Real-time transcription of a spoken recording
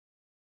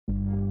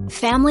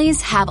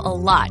Families have a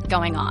lot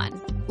going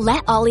on.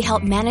 Let Ollie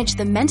help manage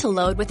the mental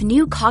load with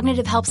new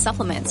cognitive help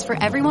supplements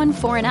for everyone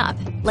 4 and up,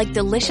 like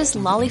delicious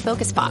Lolly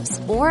Focus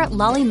Pops or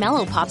Lolly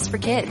Mellow Pops for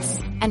kids.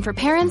 And for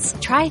parents,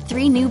 try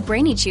 3 new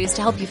Brainy Chews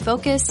to help you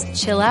focus,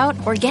 chill out,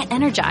 or get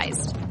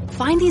energized.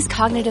 Find these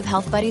cognitive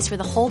health buddies for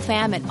the whole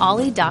fam at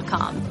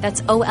ollie.com.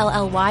 That's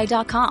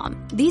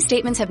OLLY.com. These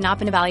statements have not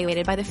been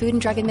evaluated by the Food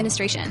and Drug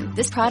Administration.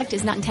 This product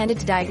is not intended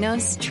to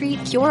diagnose,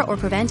 treat, cure, or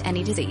prevent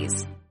any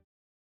disease.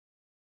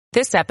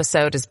 This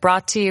episode is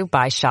brought to you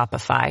by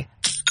Shopify.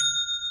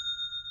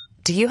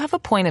 Do you have a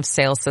point of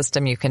sale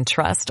system you can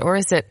trust, or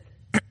is it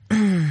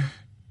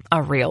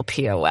a real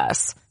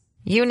POS?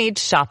 You need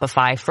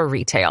Shopify for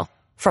retail.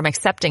 From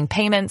accepting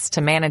payments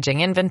to managing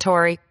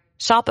inventory,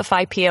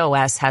 Shopify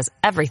POS has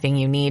everything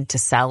you need to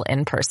sell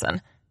in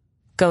person.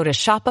 Go to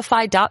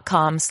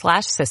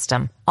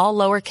shopify.com/system, all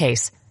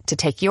lowercase, to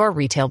take your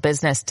retail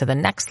business to the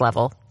next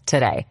level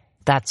today.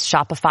 That's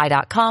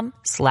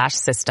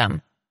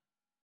shopify.com/system.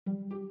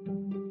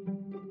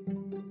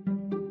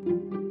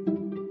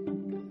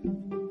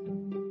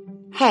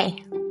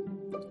 Hey,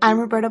 I'm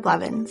Roberta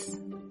Blevins,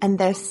 and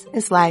this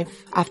is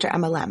Life After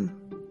MLM,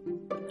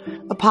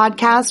 a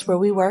podcast where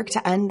we work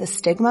to end the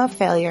stigma of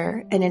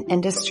failure in an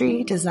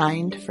industry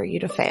designed for you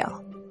to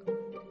fail.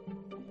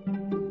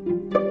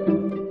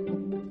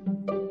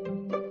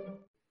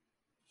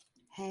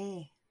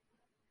 Hey,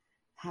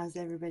 how's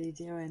everybody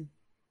doing?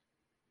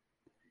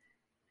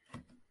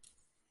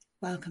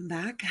 Welcome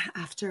back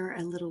after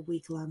a little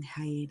week-long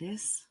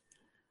hiatus.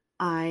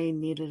 I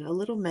needed a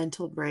little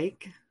mental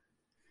break.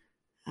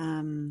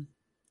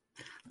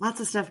 Lots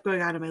of stuff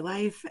going on in my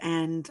life,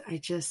 and I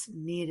just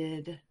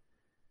needed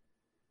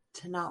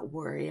to not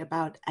worry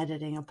about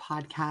editing a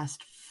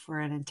podcast for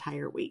an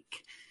entire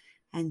week.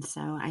 And so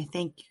I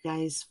thank you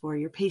guys for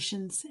your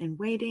patience in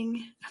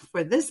waiting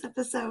for this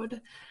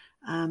episode.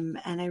 And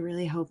I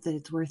really hope that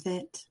it's worth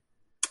it.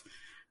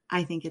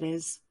 I think it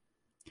is.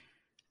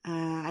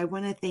 I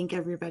want to thank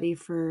everybody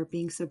for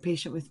being so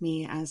patient with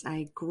me as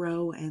I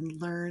grow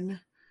and learn.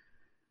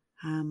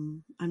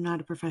 I'm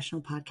not a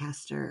professional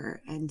podcaster,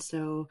 and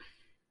so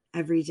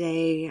every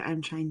day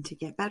I'm trying to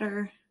get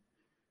better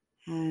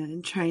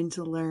and trying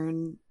to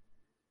learn,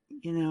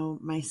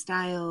 my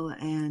style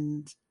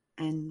and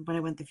what I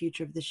want the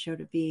future of this show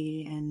to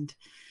be and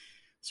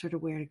sort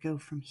of where to go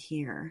from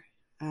here.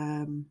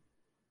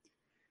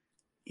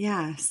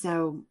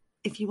 So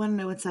if you want to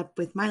know what's up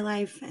with my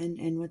life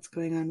and what's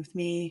going on with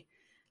me,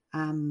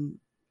 I'm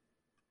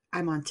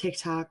on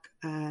TikTok.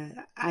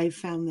 I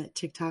found that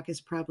TikTok is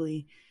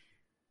probably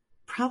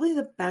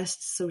the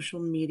best social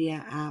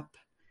media app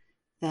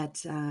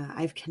that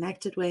I've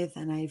connected with,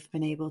 and I've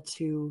been able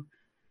to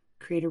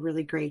create a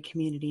really great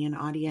community and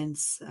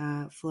audience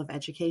full of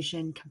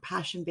education,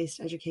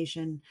 compassion-based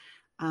education,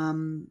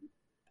 and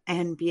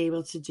be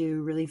able to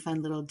do really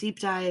fun little deep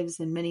dives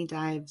and mini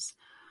dives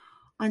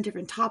on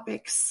different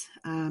topics.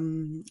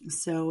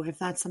 So if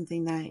that's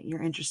something that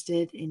you're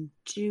interested in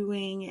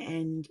doing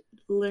and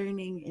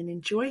learning and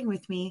enjoying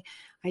with me,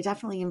 I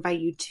definitely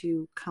invite you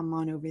to come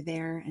on over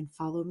there and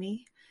follow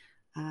me.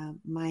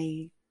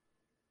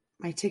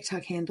 My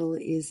TikTok handle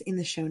is in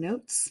the show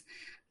notes.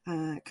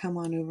 Come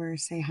on over,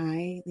 say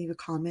hi, leave a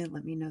comment,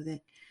 let me know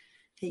that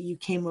you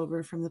came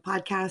over from the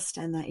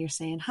podcast and that you're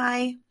saying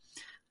hi.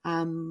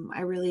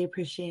 I really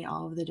appreciate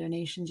all of the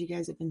donations you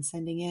guys have been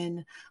sending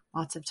in.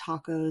 Lots of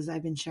tacos.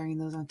 I've been sharing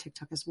those on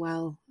TikTok as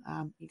well.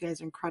 You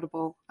guys are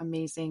incredible,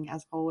 amazing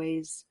as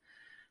always.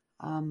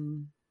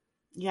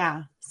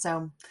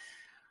 So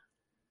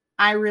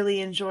I really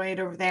enjoy it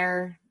over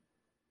there.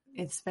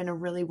 It's been a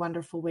really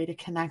wonderful way to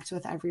connect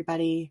with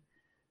everybody,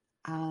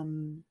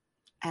 and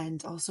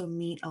also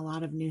meet a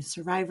lot of new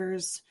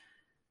survivors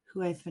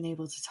who I've been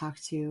able to talk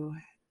to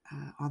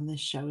on this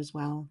show as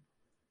well.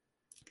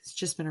 It's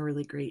just been a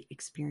really great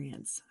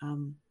experience. I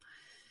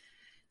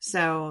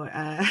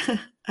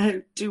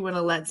do want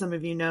to let some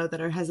of you know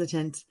that are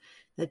hesitant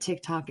that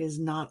TikTok is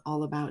not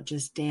all about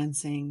just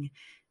dancing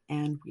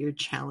and weird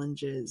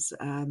challenges.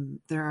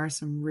 There are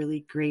some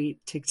really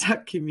great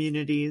TikTok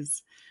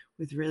communities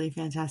with really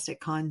fantastic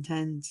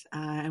content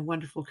and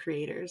wonderful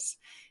creators.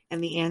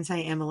 And the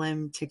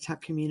anti-MLM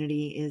TikTok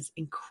community is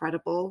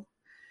incredible.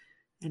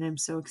 And I'm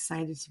so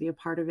excited to be a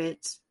part of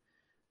it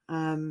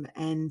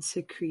and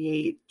to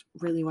create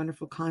really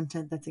wonderful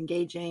content that's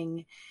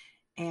engaging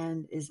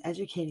and is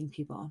educating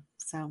people.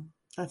 So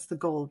that's the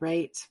goal,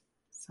 right?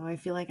 So I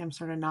feel like I'm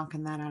sort of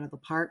knocking that out of the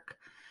park,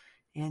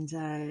 and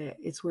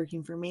it's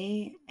working for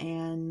me.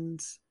 And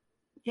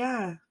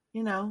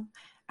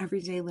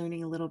every day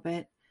learning a little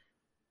bit,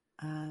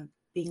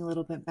 being a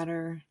little bit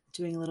better,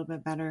 doing a little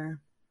bit better,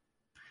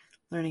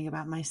 learning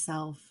about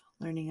myself,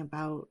 learning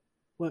about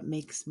what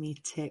makes me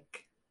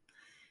tick.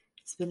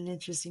 It's been an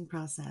interesting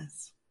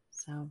process.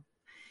 So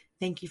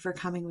thank you for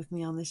coming with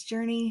me on this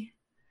journey.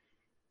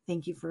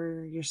 Thank you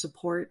for your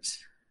support.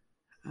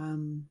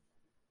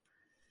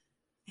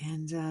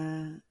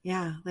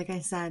 Like I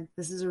said,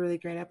 this is a really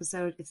great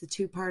episode. It's a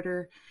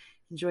 2-parter.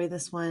 Enjoy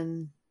this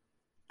one.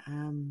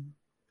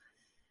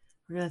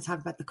 We're We're going to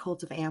talk about the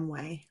cult of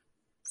Amway.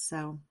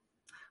 So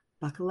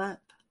buckle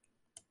up.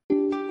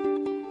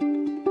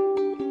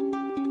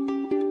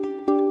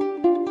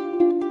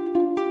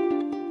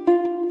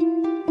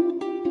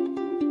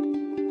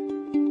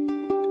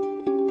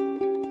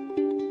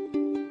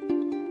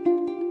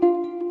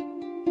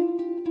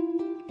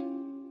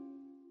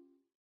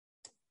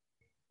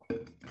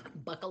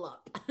 Buckle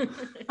up.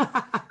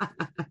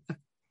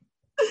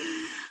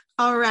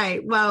 All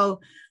right. Well,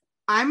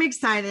 I'm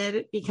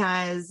excited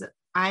because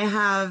I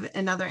have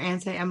another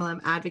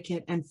anti-MLM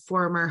advocate and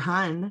former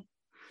Hun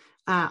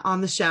on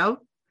the show.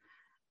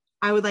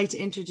 I would like to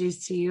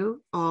introduce to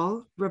you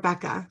all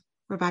Rebecca.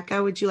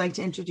 Rebecca, would you like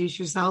to introduce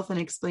yourself and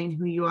explain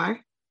who you are?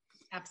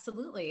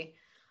 Absolutely.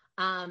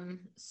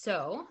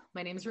 So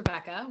my name is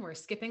Rebecca. We're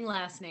skipping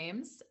last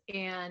names,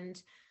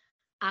 and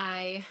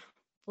I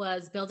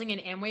was building an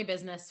Amway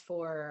business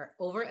for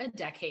over a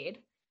decade.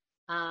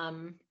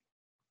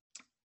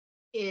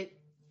 It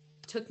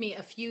took me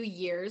a few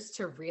years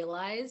to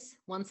realize,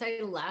 once I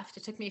left,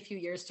 it took me a few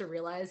years to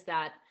realize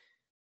that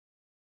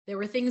there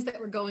were things that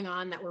were going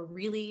on that were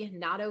really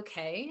not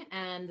okay,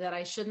 and that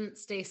I shouldn't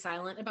stay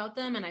silent about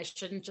them, and I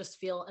shouldn't just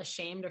feel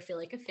ashamed or feel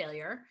like a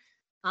failure.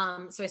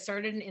 So I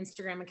started an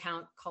Instagram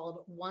account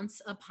called Once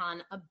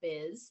Upon a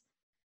Biz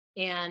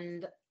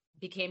and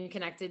became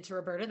connected to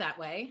Roberta that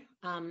way.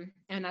 And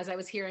as I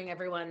was hearing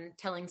everyone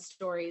telling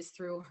stories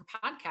through her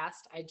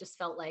podcast, I just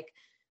felt like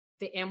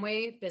the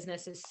Amway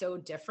business is so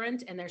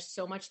different, and there's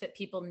so much that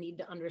people need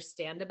to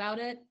understand about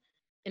it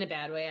in a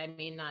bad way. I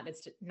mean,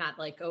 it's not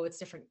like, oh, it's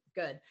different,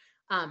 good.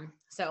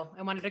 So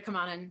I wanted to come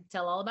on and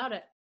tell all about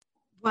it.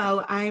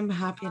 Well, I'm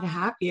happy to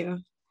have you.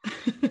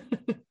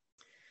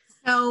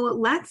 So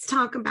let's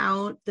talk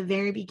about the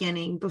very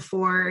beginning,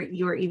 before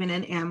you were even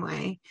in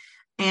Amway,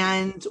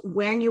 and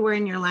when you were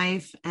in your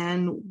life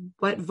and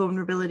what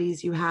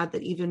vulnerabilities you had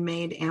that even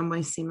made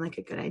Amway seem like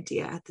a good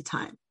idea at the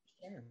time.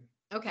 Sure.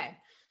 Okay.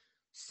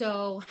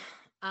 So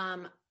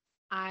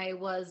I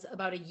was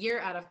about a year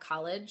out of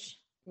college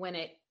when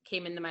it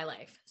came into my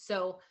life.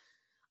 So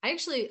I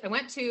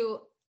went to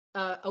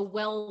a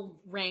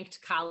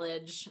well-ranked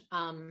college,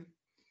 and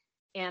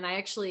I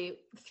actually,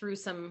 through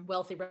some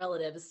wealthy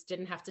relatives,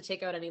 didn't have to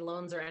take out any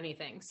loans or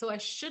anything. So I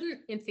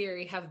shouldn't, in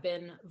theory, have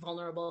been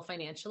vulnerable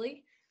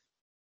financially,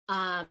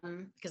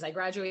 because I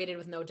graduated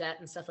with no debt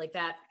and stuff like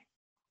that.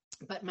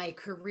 But my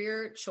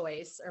career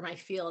choice, or my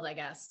field, I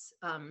guess,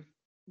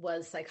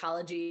 was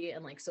psychology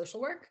and like social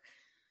work.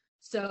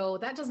 So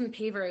that doesn't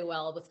pay very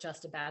well with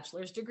just a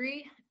bachelor's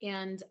degree.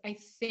 And I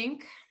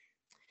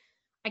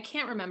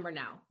can't remember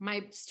now,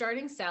 my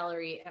starting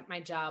salary at my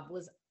job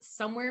was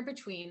somewhere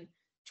between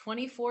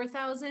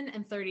 $24,000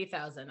 and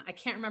 $30,000. I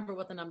can't remember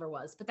what the number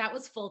was, but that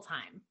was full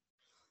time.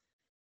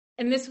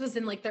 And this was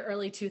in like the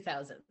early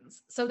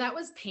 2000s. So that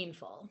was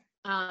painful.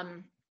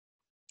 And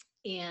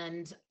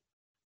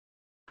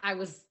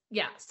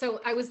so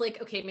I was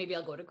like, okay, maybe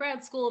I'll go to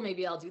grad school,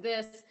 maybe I'll do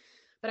this.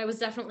 But I was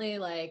definitely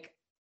like,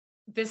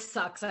 this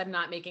sucks. I'm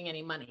not making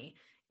any money.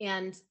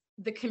 And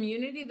the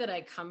community that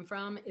I come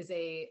from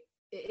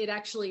it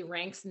actually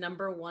ranks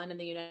number one in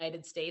the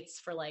United States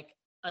for like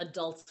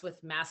adults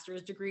with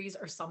master's degrees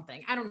or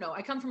something. I don't know.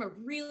 I come from a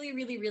really,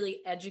 really, really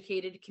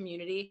educated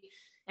community,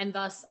 and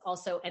thus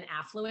also an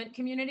affluent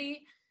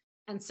community.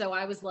 And so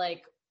I was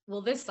like,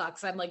 well, this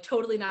sucks. I'm like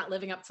totally not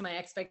living up to my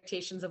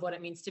expectations of what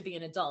it means to be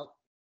an adult.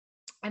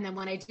 And then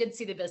when I did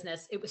see the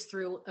business, it was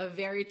through a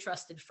very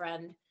trusted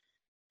friend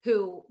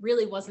who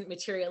really wasn't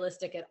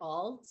materialistic at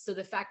all. So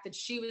the fact that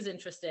she was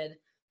interested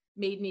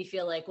made me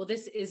feel like, well,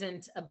 this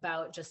isn't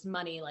about just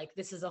money. Like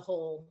this is a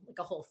whole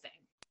thing.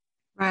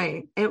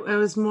 Right. It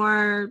was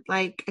more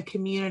like a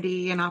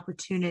community, an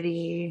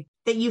opportunity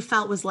that you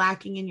felt was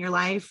lacking in your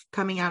life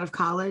coming out of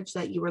college,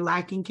 that you were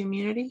lacking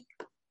community.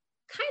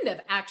 Kind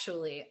of,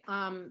 actually,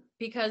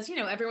 because,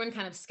 everyone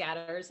kind of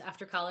scatters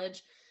after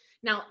college.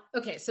 Now,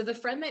 okay, so the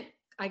friend that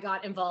I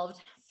got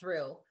involved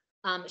through,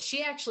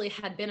 she actually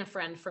had been a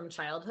friend from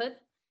childhood,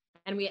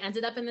 and we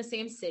ended up in the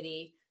same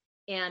city.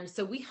 And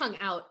so we hung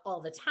out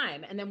all the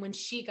time. And then when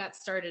she got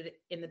started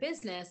in the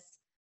business,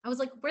 I was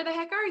like, where the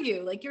heck are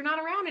you? Like, you're not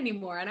around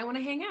anymore, and I want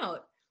to hang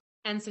out.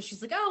 And so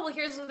she's like, oh, well,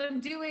 here's what I'm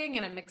doing,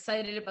 and I'm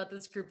excited about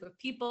this group of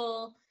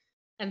people.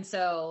 And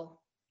so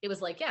it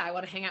was like, yeah, I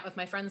want to hang out with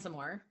my friends some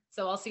more.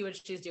 So I'll see what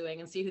she's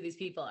doing and see who these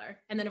people are.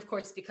 And then, of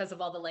course, because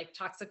of all the like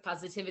toxic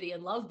positivity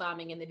and love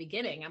bombing in the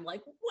beginning, I'm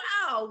like,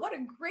 wow, what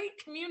a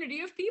great community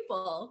of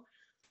people.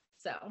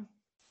 So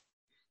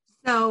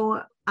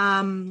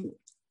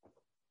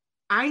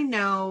I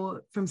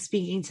know from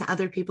speaking to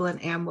other people in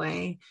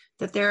Amway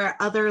that there are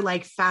other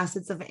like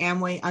facets of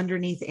Amway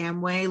underneath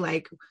Amway,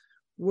 like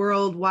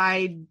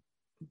worldwide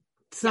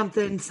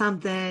something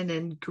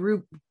and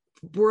group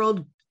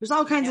world. There's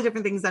all kinds of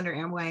different things under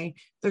Amway.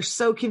 They're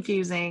so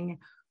confusing.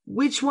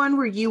 Which one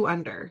were you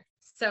under?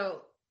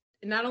 So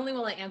not only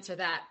will I answer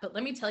that, but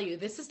let me tell you,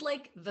 this is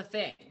like the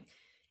thing.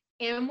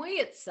 Amway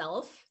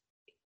itself,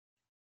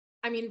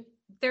 I mean,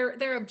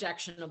 they're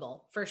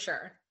objectionable for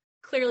sure.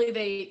 Clearly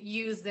they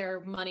use their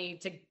money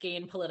to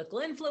gain political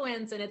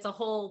influence, and it's a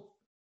whole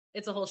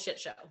It's a whole shit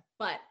show.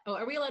 But,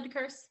 are we allowed to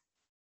curse?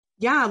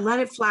 Yeah, let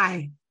it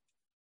fly.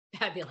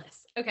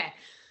 Fabulous. Okay.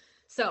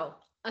 So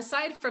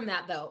aside from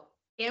that though,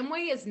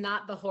 Amway is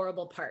not the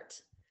horrible part.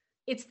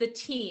 It's the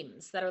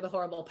teams that are the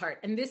horrible part.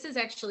 And this is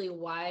actually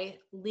why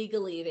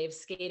legally they've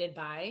skated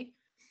by.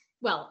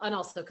 Well, and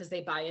also because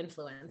they buy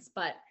influence,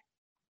 but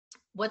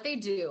what they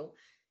do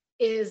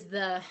is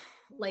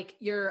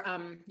your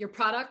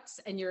products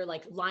and your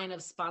like line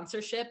of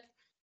sponsorship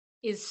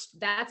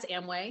that's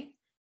Amway.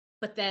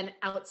 But then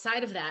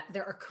outside of that,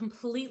 there are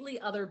completely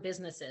other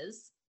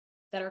businesses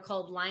that are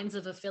called lines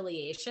of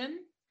affiliation.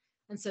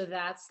 And so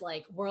that's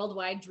like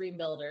Worldwide Dream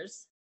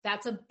Builders.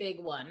 That's a big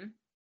one.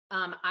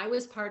 I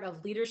was part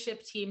of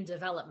Leadership Team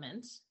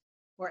Development,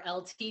 or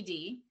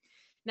LTD.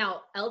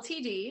 Now,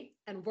 LTD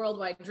and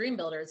Worldwide Dream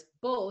Builders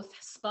both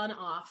spun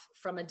off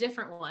from a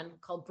different one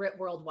called Brit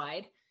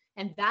Worldwide.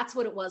 And that's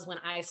what it was when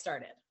I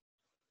started.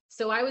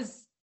 So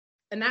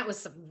that was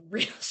some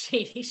real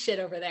shady shit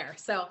over there.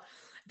 So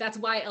that's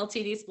why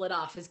LTD split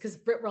off, is because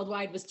Brit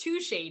Worldwide was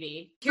too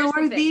shady. So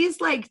are these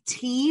like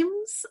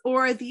teams,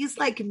 or are these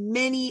like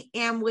mini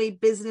Amway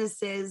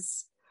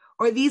businesses,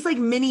 or are these like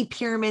mini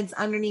pyramids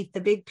underneath the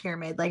big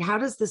pyramid? Like, how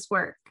does this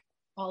work?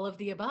 All of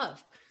the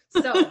above.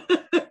 So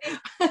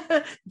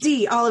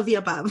D, all of the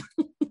above.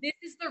 This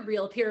is the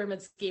real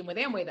pyramid scheme with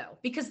Amway though,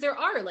 because there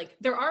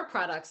are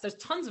products, there's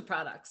tons of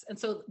products. And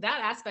so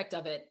that aspect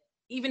of it,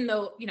 even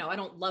though, I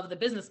don't love the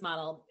business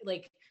model,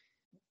 like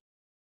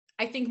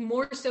I think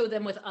more so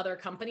than with other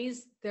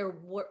companies, there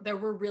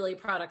were really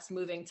products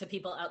moving to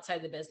people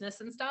outside the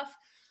business and stuff.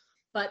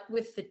 But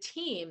with the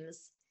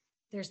teams,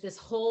 there's this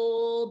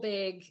whole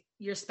big,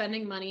 you're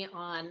spending money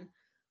on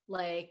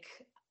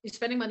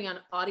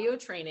audio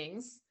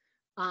trainings.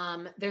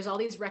 There's all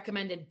these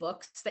recommended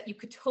books that you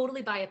could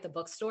totally buy at the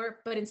bookstore,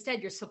 but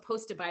instead you're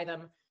supposed to buy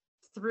them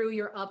through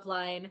your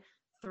upline,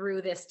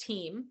 through this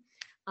team.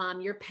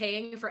 You're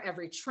paying for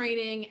every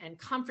training and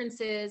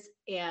conferences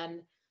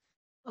and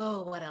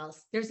what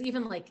else? There's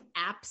even like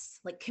apps,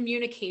 like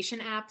communication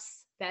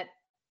apps that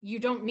you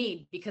don't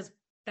need because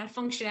that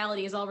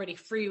functionality is already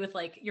free with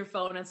like your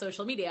phone and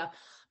social media.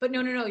 But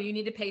no, you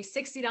need to pay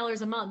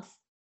 $60 a month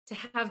to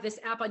have this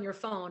app on your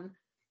phone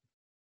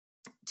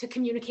to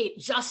communicate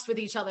just with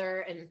each other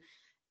and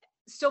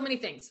so many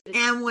things.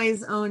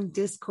 Amway's own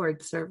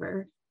Discord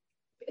server.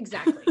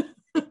 Exactly.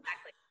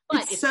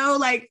 But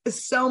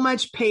it's so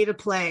much pay to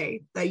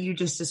play that you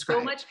just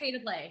described. So much pay to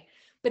play,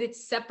 but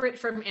it's separate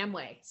from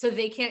Amway. So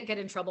they can't get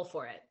in trouble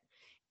for it.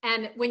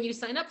 And when you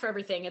sign up for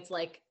everything, it's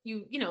like,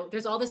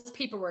 there's all this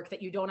paperwork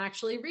that you don't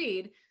actually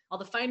read, all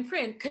the fine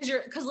print,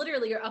 because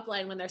literally your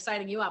upline, when they're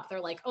signing you up, they're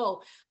like,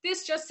 oh,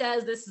 this just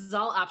says this is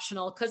all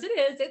optional, because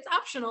it's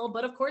optional.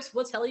 But of course,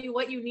 we'll tell you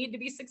what you need to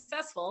be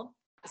successful.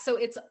 So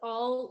it's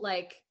all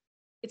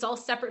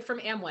separate from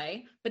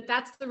Amway, but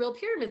that's the real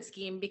pyramid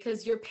scheme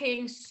because you're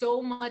paying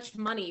so much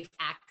money for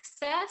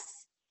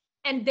access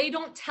and they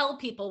don't tell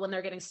people when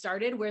they're getting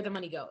started where the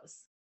money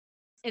goes.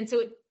 And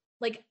so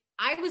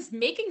I was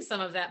making some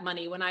of that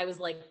money when I was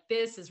like,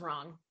 this is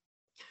wrong.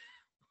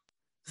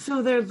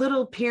 So they're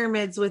little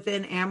pyramids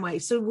within Amway.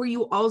 So were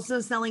you also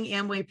selling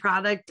Amway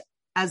product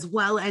as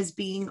well as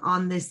being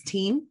on this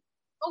team?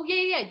 Oh,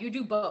 yeah. You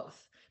do both.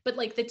 But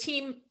like the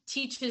team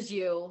teaches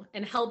you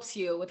and helps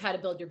you with how to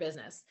build your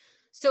business.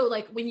 So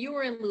like when you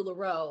were in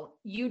LuLaRoe,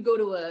 you'd go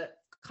to a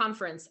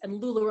conference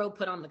and LuLaRoe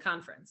put on the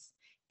conference.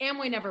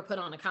 Amway never put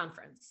on a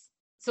conference.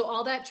 So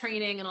all that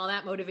training and all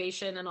that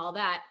motivation and all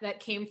that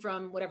came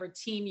from whatever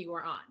team you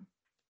were on.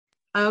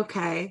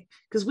 Okay.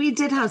 Because we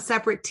did have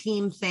separate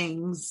team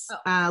things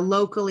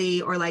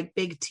locally, or like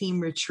big team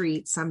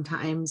retreats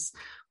sometimes.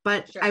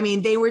 But sure. I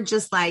mean, they were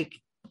just like,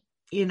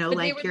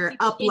 like your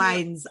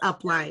uplines.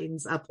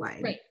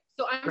 Right.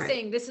 So I'm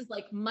saying this is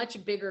like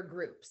much bigger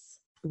groups.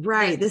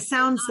 Right. This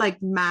sounds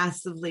like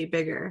massively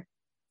bigger.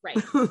 Right.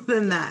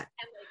 than that.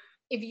 And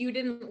if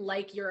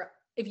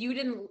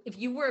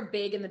you were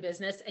big in the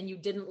business and you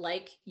didn't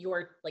like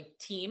your like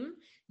team,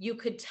 you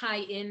could tie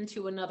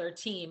into another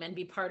team and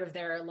be part of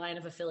their line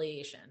of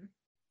affiliation.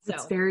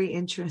 That's very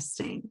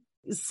interesting.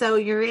 So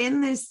you're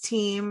in this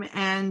team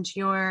and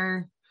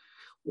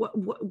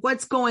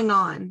what's going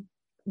on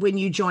when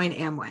you join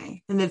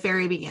Amway in the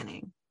very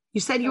beginning?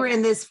 You said you were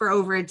in this for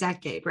over a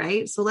decade,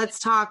 right? So let's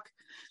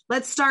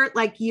start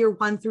like year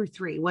 1 through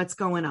 3. What's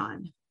going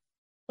on?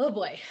 Oh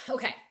boy.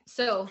 Okay.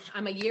 So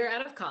I'm a year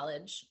out of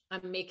college.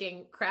 I'm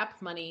making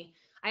crap money.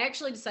 I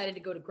actually decided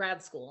to go to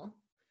grad school,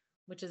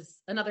 which is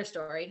another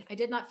story. I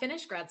did not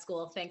finish grad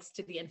school thanks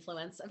to the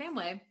influence of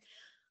Amway.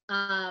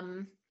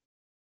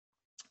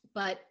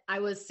 But I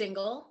was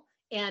single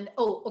and,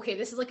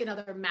 this is like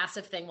another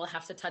massive thing we'll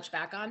have to touch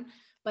back on.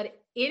 But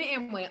in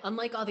Amway,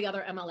 unlike all the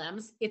other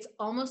MLMs, it's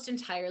almost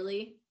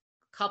entirely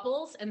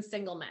couples and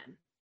single men.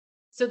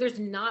 So there's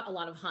not a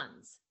lot of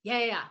Huns.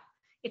 Yeah.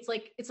 It's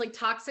like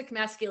toxic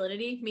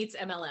masculinity meets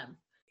MLM.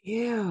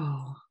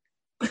 Ew.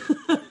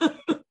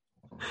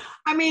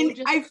 I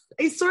mean, I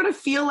sort of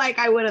feel like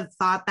I would have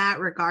thought that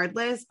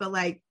regardless, but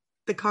like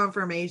the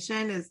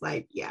confirmation is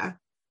like, yeah.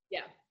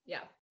 Yeah.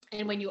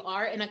 And when you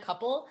are in a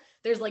couple,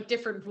 there's like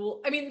different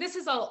rules. I mean, this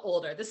is all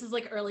older. This is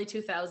like early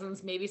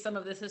 2000s. Maybe some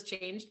of this has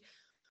changed.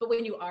 But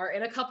when you are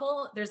in a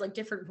couple, there's like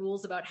different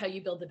rules about how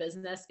you build the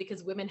business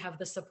because women have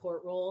the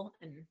support role,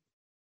 and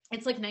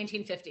it's like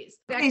 1950s.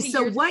 Okay,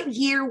 so what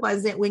year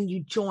was it when you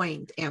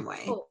joined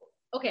Amway? Oh,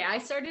 okay. I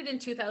started in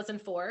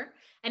 2004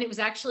 and it was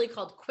actually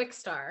called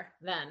Quickstar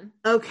then.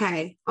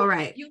 Okay. All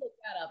right. If you look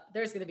that up,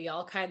 there's going to be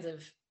all kinds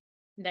of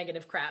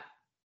negative crap.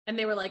 And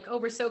they were like, oh,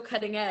 we're so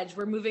cutting edge.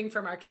 We're moving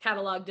from our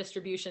catalog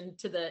distribution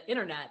to the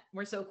internet.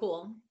 We're so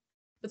cool.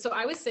 But so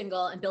I was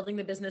single and building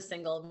the business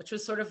single, which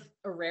was sort of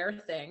a rare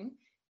thing.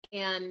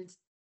 And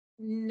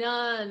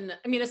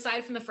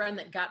aside from the friend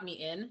that got me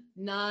in,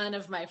 none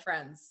of my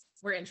friends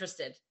were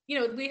interested.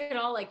 We had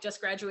all like just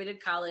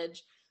graduated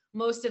college.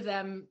 Most of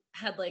them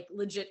had like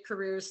legit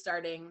careers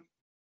starting,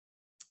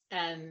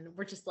 and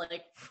we're just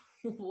like,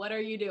 what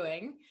are you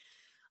doing?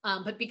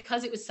 But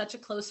because it was such a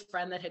close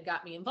friend that had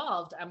got me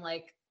involved, I'm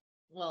like,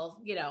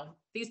 well,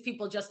 these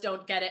people just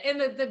don't get it. And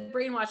the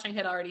brainwashing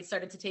had already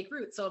started to take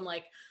root. So I'm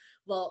like,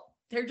 well,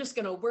 they're just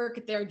going to work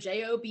at their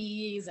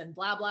jobs and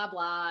blah, blah,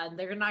 blah. And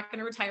they're not going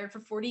to retire for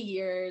 40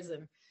 years.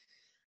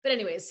 But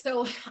anyways,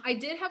 so I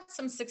did have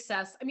some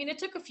success. I mean, it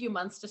took a few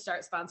months to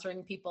start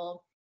sponsoring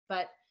people,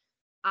 but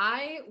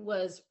I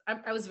was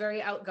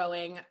very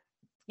outgoing.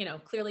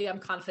 Clearly I'm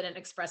confident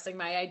expressing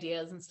my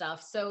ideas and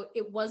stuff. So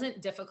it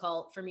wasn't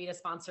difficult for me to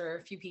sponsor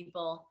a few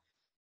people.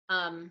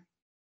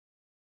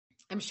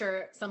 I'm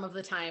sure some of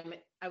the time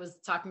I was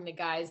talking to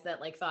guys that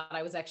like thought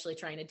I was actually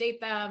trying to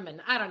date them. And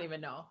I don't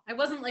even know. I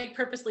wasn't like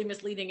purposely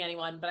misleading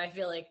anyone, but I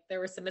feel like there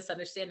were some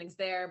misunderstandings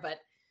there, but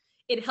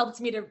it helped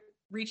me to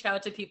reach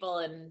out to people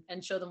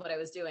and show them what I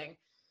was doing.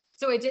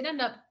 So I did end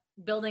up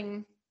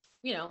building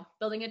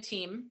a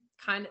team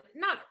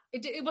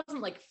it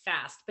wasn't like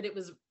fast, but it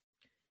was,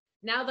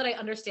 now that I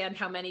understand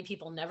how many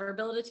people never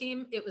build a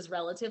team, it was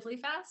relatively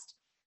fast.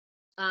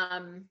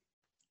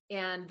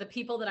 And the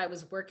people that I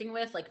was working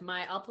with, like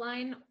my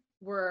upline,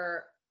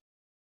 were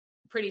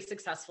pretty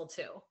successful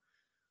too.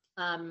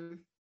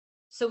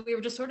 So we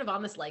were just sort of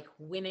on this like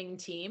winning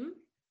team.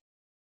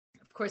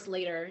 Of course,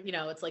 later,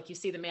 it's like you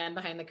see the man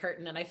behind the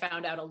curtain, and I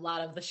found out a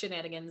lot of the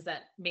shenanigans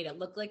that made it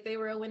look like they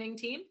were a winning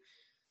team.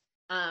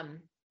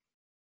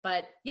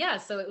 But yeah,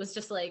 so it was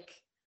just like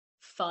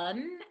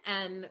fun,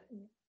 and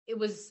it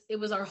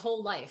was our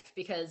whole life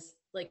because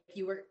like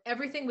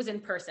everything was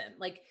in person.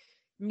 Like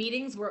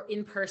meetings were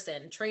in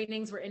person,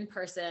 trainings were in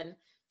person.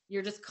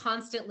 You're just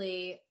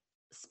constantly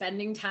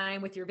spending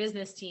time with your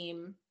business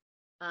team.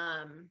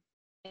 And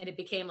it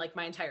became like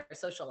my entire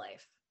social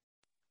life.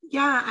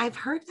 Yeah, I've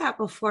heard that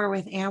before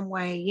with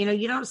Amway.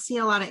 You don't see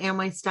a lot of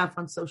Amway stuff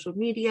on social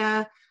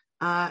media.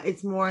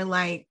 It's more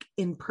like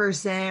in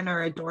person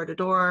or a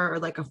door-to-door or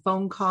like a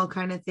phone call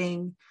kind of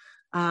thing.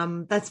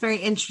 That's very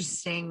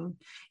interesting.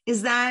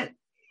 Is there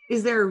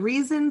a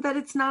reason that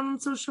it's not on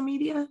social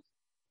media?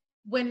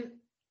 When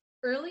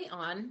early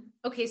on,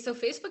 okay, so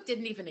Facebook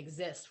didn't even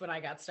exist when I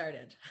got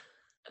started,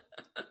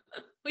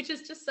 which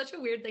is just such a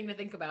weird thing to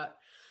think about.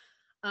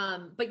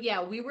 But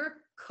yeah, we were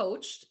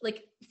coached,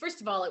 like, first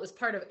of all, it was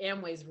part of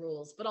Amway's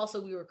rules, but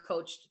also we were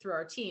coached through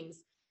our teams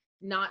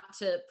not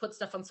to put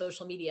stuff on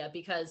social media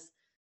because,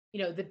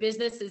 the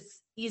business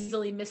is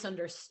easily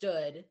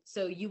misunderstood.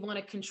 So you want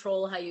to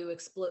control how you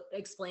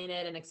explain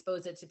it and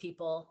expose it to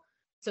people.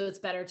 So it's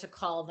better to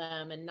call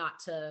them and not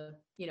to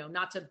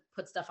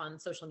put stuff on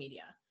social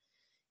media.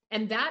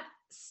 And that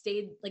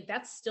stayed, like,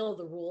 that's still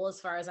the rule as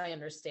far as I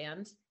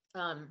understand.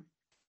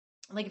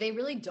 Like they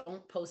really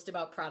don't post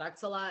about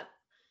products a lot.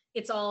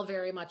 It's all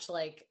very much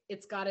like,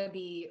 it's got to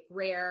be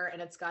rare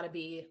and it's got to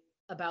be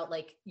about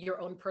like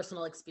your own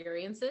personal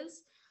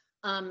experiences.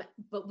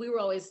 But we were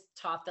always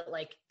taught that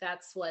like,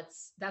 that's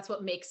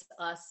what makes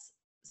us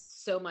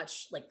so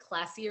much like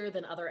classier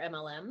than other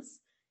MLMs,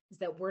 is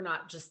that we're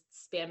not just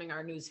spamming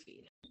our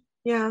newsfeed.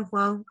 Yeah.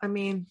 Well, I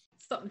mean,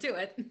 something to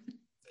it.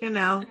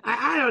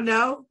 I don't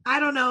know. I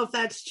don't know if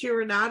that's true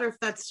or not, or if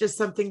that's just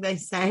something they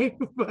say,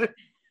 but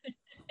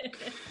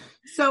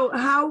so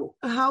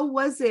how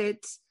was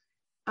it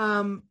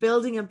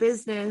building a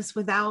business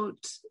without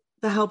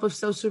the help of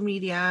social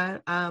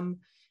media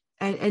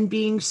and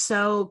being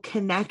so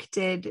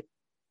connected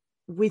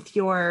with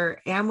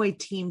your Amway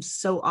team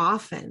so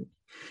often?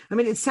 I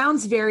mean, it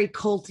sounds very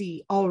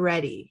culty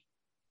already.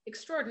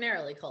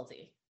 Extraordinarily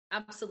culty.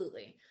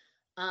 Absolutely.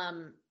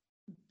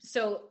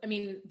 So, I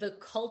mean, the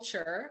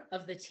culture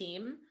of the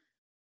team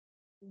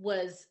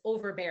was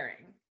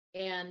overbearing.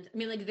 And I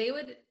mean, like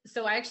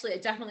I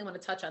definitely want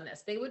to touch on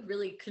this. They would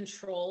really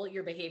control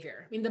your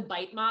behavior. I mean, the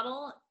bite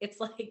model,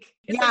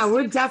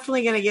 we're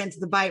definitely going to get into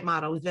the bite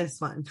model with this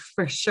one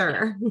for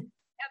sure. Yeah,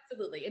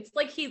 absolutely. It's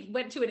like he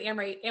went to an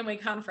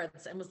Amway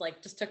conference and was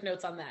like, just took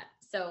notes on that.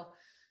 So,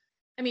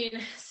 I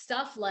mean,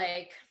 stuff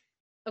like,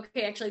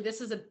 okay, actually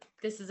this is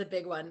a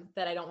big one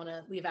that I don't want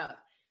to leave out.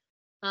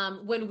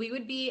 When we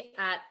would be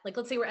at, like,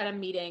 let's say we're at a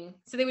meeting.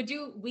 So they would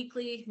do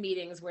weekly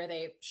meetings where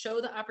they show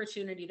the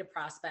opportunity to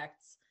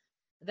prospects.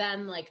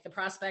 Then like the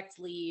prospects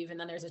leave and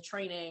then there's a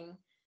training.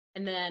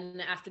 And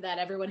then after that,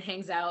 everyone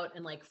hangs out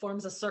and like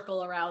forms a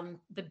circle around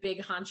the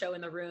big honcho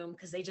in the room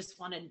because they just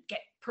want to get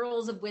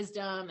pearls of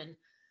wisdom and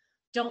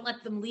don't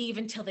let them leave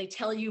until they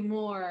tell you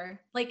more.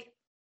 Like,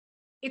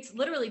 it's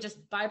literally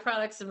just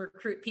byproducts and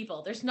recruit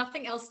people. There's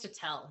nothing else to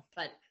tell,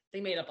 but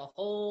they made up a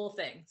whole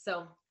thing.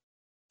 So,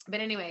 but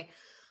anyway,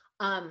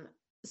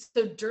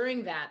 so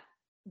during that,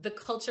 the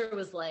culture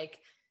was like,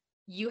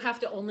 you have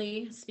to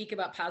only speak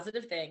about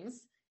positive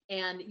things.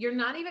 And you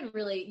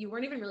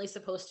weren't even really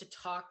supposed to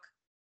talk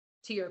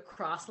to your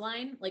cross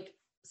line. Like,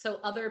 so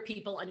other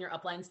people on your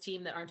uplines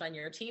team that aren't on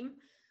your team,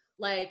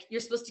 like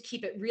you're supposed to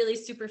keep it really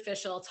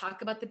superficial,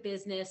 talk about the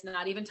business,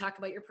 not even talk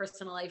about your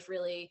personal life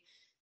really.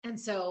 And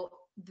so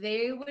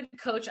they would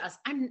coach us.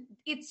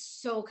 It's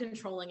so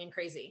controlling and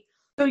crazy.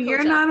 So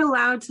you're not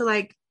allowed to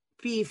like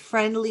be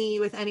friendly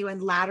with anyone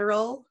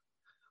lateral,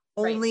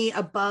 only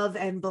above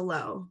and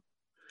below.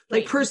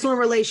 Like personal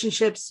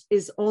relationships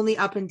is only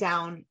up and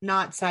down,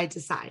 not side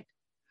to side.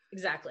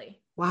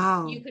 Exactly.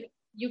 Wow.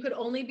 You could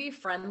only be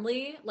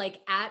friendly like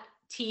at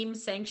team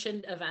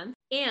sanctioned events.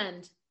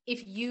 And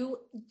if you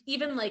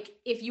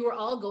were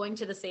all going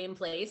to the same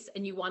place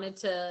and you wanted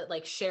to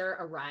like share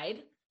a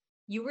ride,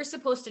 you were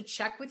supposed to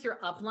check with your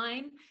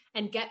upline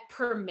and get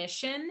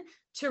permission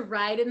to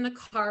ride in the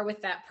car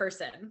with that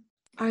person.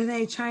 Are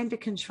they trying to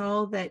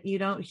control that you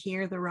don't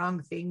hear the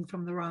wrong thing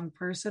from the wrong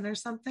person or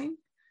something?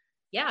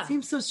 Yeah. It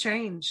seems so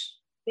strange.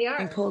 They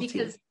are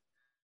because,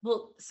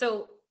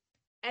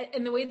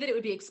 and the way that it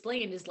would be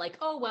explained is like,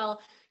 oh, well,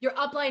 your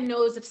upline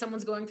knows if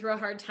someone's going through a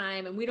hard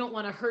time and we don't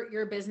want to hurt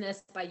your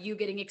business by you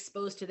getting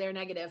exposed to their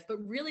negative. But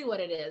really what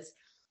it is,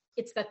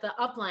 it's that the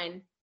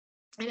upline,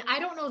 and I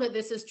don't know that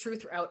this is true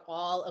throughout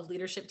all of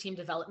leadership team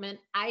development.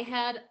 I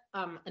had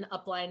an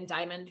upline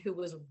diamond who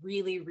was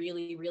really,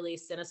 really, really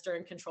sinister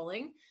and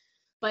controlling,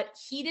 but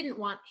he didn't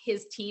want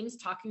his teams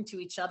talking to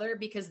each other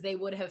because they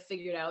would have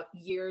figured out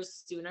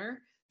years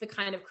sooner the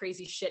kind of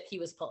crazy shit he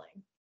was pulling.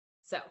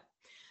 So,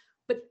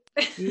 but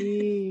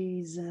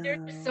there's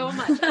so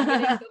much.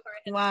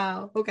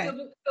 Wow. Okay.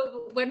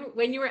 So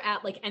when you were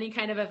at like any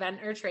kind of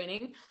event or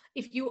training,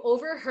 if you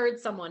overheard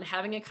someone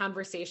having a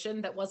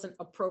conversation that wasn't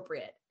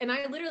appropriate, and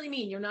I literally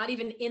mean you're not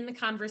even in the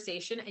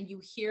conversation and you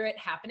hear it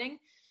happening,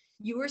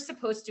 you were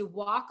supposed to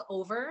walk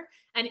over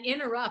and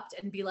interrupt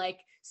and be like,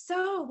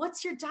 so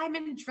what's your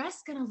diamond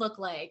dress going to look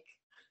like?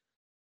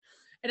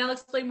 And I'll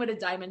explain what a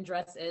diamond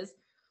dress is.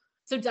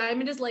 So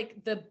diamond is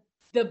like the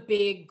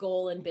big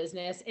goal in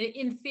business.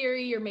 In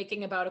theory, you're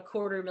making about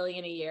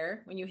 $250,000 a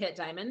year when you hit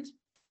diamond.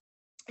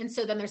 And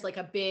so then there's like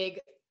a big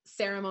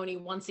ceremony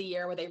once a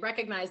year where they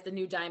recognize the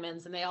new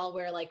diamonds and they all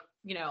wear like,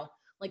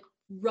 like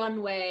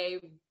runway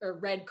or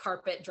red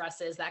carpet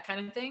dresses, that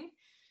kind of thing.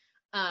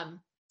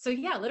 So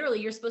yeah, literally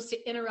you're supposed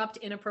to interrupt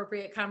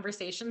inappropriate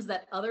conversations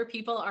that other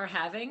people are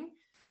having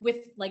with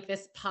like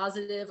this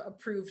positive,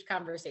 approved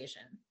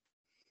conversation.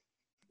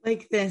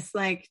 Like this,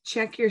 like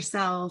check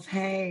yourself.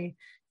 Hey,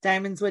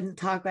 diamonds wouldn't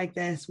talk like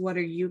this. What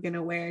are you going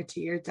to wear to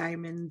your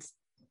diamonds?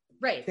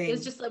 Right. Thing. It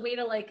was just a way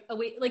to like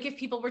if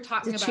people were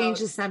talking about change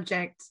the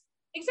subject.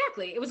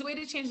 Exactly. It was a way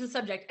to change the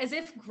subject, as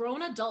if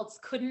grown adults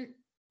couldn't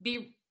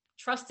be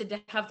trusted to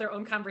have their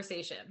own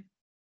conversation.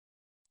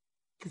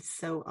 That's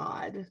so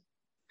odd.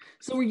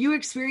 So were you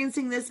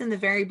experiencing this in the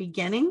very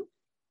beginning?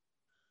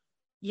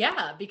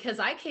 Yeah, because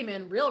I came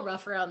in real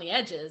rough around the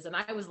edges and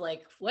I was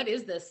like, what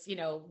is this,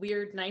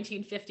 weird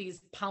 1950s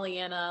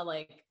Pollyanna,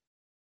 like,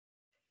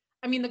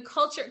 I mean, the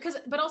culture,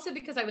 but also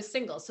because I was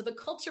single. So the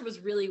culture was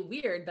really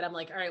weird, but I'm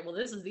like, all right, well,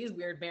 this is these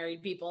weird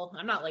married people.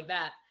 I'm not like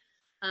that.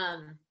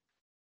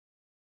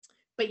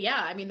 But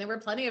yeah, I mean, there were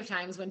plenty of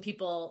times when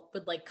people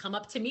would like come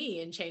up to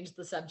me and change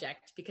the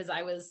subject because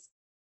I was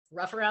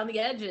rough around the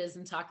edges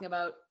and talking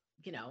about,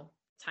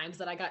 times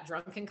that I got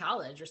drunk in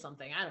college or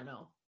something. I don't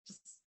know.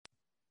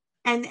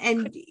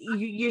 And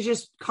you're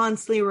just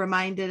constantly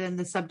reminded and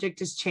the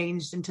subject is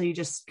changed until you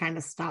just kind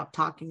of stop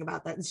talking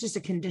about that. It's just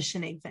a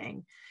conditioning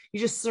thing. You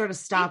just sort of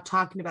stop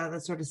talking about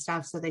that sort of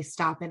stuff. So they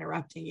stop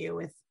interrupting you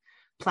with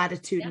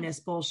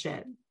platitudinous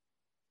bullshit.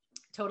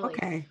 Totally.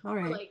 Okay. All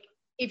right. Or like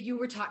if you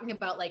were talking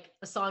about like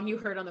a song you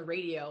heard on the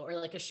radio or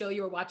like a show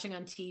you were watching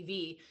on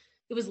TV,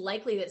 it was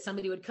likely that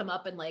somebody would come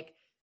up and like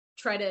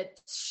try to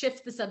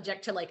shift the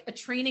subject to like a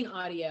training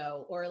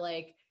audio or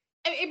like,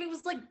 it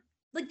was like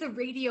the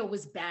radio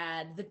was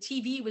bad. The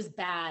TV was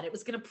bad. It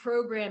was going to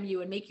program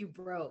you and make you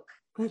broke.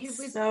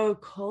 That's so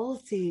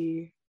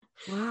culty.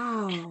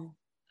 Wow.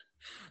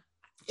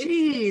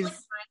 Jeez. It's like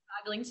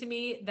mind-boggling to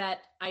me that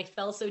I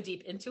fell so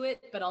deep into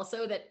it, but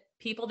also that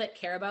people that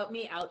care about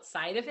me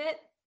outside of it,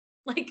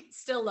 like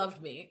still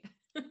loved me.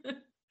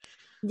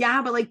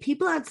 Yeah. But like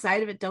people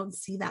outside of it don't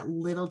see that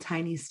little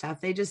tiny stuff.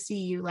 They just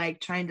see you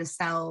like trying to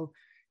sell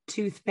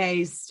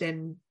toothpaste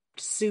and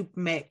soup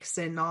mix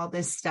and all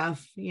this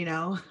stuff,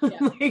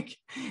 like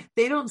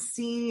they don't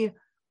see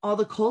all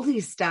the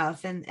culty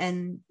stuff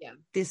and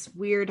this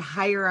weird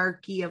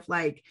hierarchy of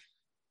like,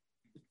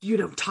 you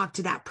don't talk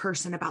to that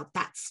person about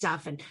that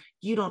stuff and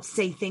you don't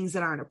say things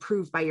that aren't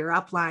approved by your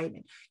upline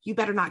and you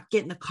better not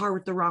get in the car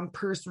with the wrong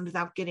person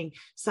without getting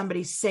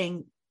somebody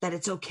saying that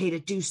it's okay to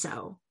do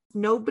so.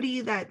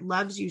 Nobody that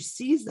loves you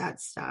sees that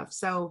stuff.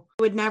 So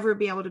I would never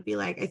be able to be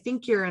like, I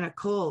think you're in a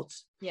cult.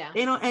 Yeah.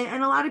 They don't,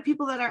 and a lot of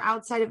people that are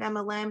outside of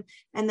MLM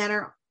and that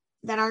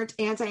aren't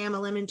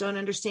anti-MLM and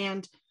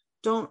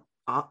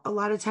a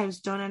lot of times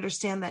don't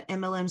understand that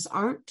MLMs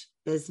aren't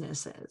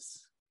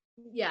businesses.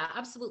 Yeah,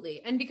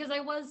 absolutely. And because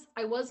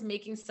I was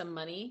making some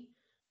money,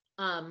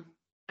 I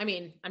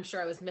mean, I'm sure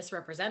I was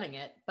misrepresenting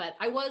it, but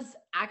I was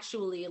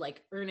actually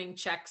like earning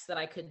checks that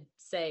I could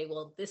say,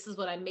 well, this is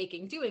what I'm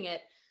making doing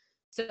it.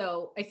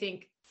 So I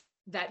think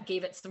that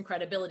gave it some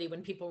credibility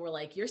when people were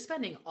like, you're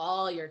spending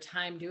all your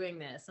time doing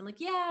this. I'm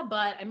like, yeah,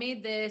 but I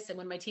made this. And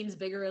when my team's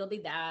bigger, it'll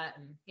be that.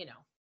 And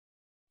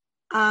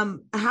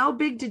how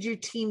big did your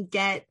team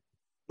get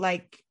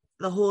like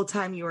the whole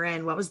time you were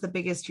in? What was the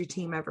biggest your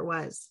team ever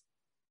was?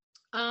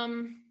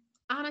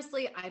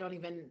 Honestly, I don't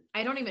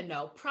even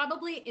know.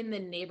 Probably in the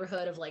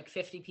neighborhood of like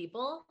 50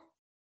 people.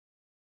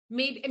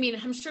 Maybe, I mean,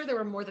 I'm sure there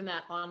were more than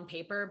that on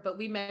paper, but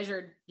we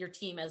measured your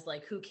team as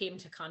like who came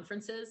to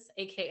conferences,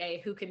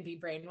 AKA who can be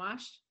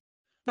brainwashed.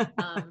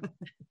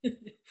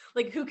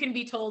 Like who can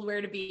be told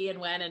where to be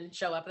and when and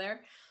show up there.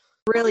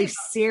 Really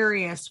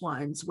serious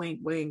ones.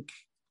 Wink, wink.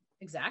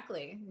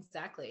 Exactly.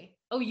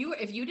 Oh,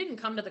 if you didn't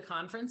come to the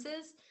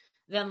conferences,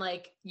 then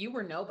like you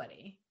were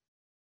nobody.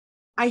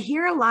 I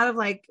hear a lot of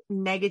like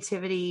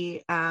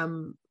negativity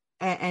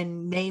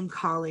and name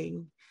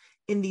calling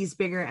in these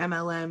bigger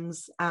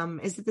MLMs.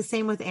 Is it the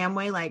same with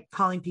Amway, like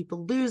calling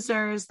people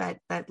losers that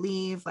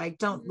leave? Like,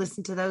 don't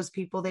listen to those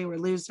people. They were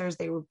losers.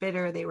 They were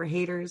bitter. They were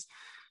haters.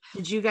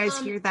 Did you guys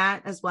hear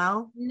that as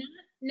well?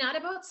 Not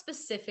about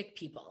specific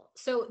people.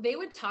 So they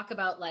would talk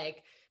about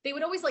like, they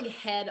would always like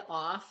head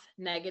off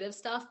negative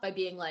stuff by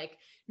being like,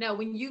 now,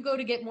 when you go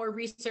to get more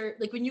research,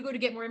 like when you go to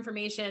get more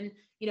information,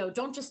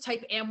 don't just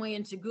type Amway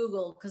into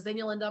Google, because then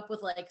you'll end up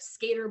with like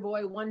Skater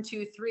Boy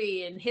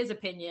 123 in his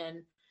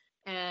opinion.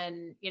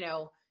 And,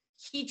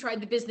 he tried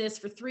the business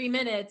for 3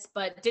 minutes,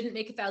 but didn't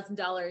make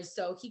 $1,000.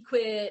 So he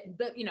quit.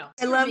 But,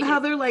 I love how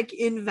they're like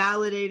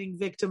invalidating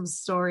victim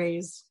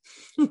stories.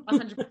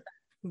 100%.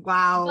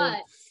 Wow.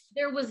 But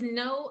there was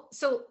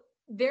so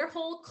their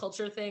whole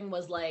culture thing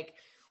was like,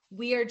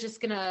 we are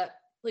just gonna,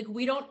 like,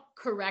 we don't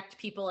correct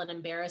people and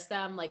embarrass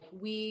them. Like,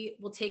 we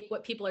will take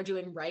what people are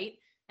doing right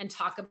and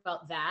talk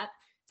about that.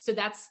 So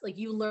that's like,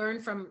 you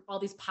learn from all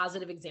these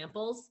positive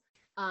examples.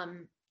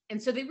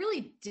 And so there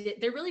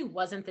really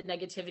wasn't the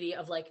negativity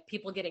of like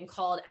people getting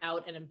called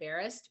out and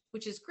embarrassed,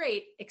 which is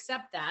great,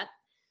 except that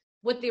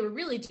what they were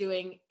really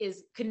doing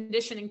is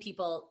conditioning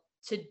people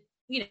to,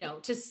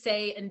 to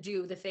say and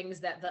do the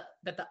things that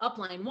the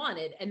upline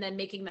wanted, and then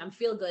making them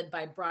feel good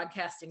by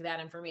broadcasting that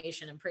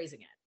information and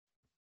praising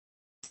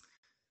it.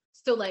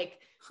 So like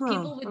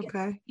people would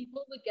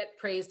get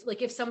praised.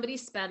 Like if somebody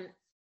spent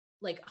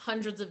like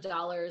hundreds of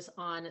dollars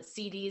on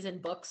CDs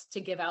and books to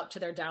give out to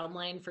their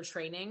downline for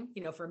training,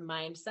 for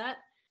mindset,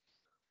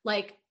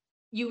 like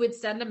you would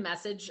send a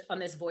message on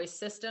this voice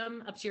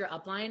system up to your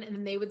upline, and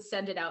then they would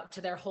send it out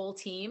to their whole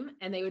team.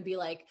 And they would be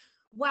like,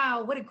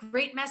 wow, what a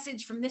great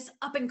message from this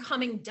up and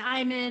coming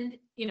diamond,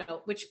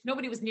 which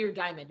nobody was near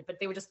diamond,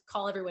 but they would just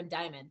call everyone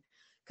diamond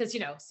because,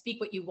 speak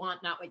what you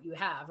want, not what you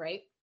have.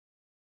 Right.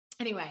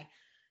 Anyway,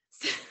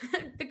 so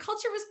the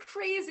culture was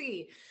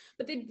crazy.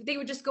 But they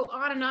would just go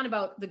on and on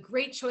about the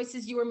great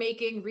choices you were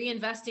making,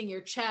 reinvesting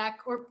your check,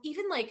 or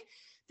even like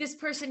this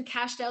person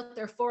cashed out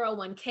their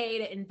 401k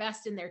to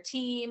invest in their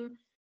team,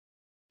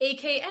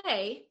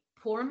 AKA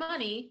pour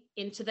money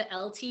into the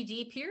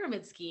LTD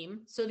pyramid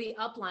scheme so the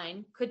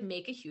upline could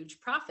make a huge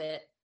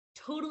profit,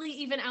 totally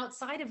even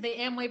outside of the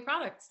Amway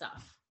product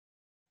stuff.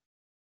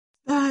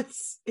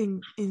 That's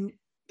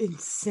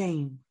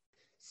insane.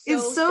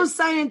 It's so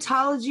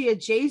Scientology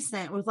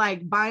adjacent with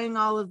like buying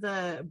all of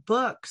the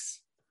books.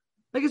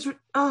 Like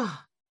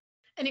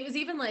and it was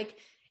even like,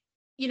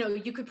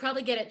 you could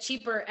probably get it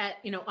cheaper at,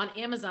 on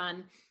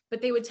Amazon,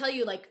 but they would tell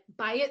you like,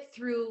 buy it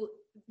through,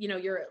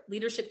 your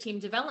leadership team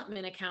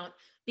development account,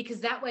 because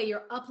that way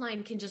your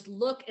upline can just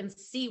look and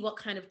see what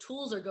kind of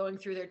tools are going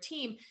through their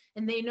team.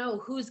 And they know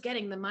who's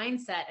getting the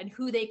mindset and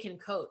who they can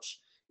coach.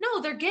 No,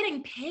 they're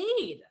getting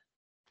paid.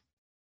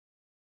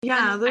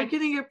 Yeah. They're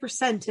getting a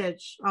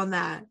percentage on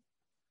that.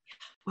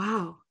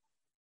 Wow.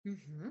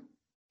 Mm-hmm.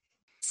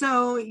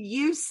 So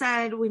you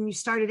said when you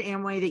started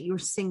Amway that you were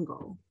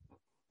single.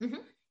 Mm-hmm.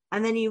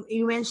 And then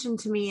you mentioned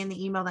to me in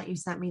the email that you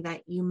sent me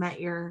that you met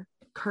your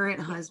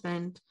current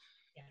husband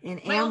in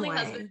Amway. Only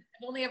husband.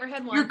 I've only ever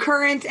had one. Your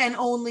current and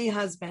only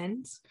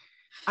husband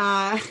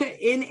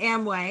in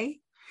Amway.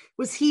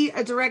 Was he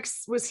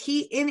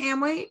in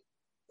Amway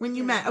when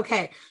you met?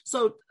 Okay.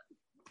 So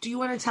do you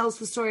want to tell us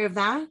the story of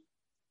that? Of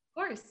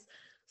course.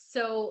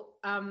 So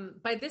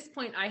by this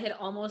point, I had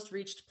almost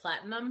reached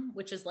platinum,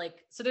 which is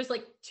like, so there's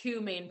like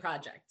two main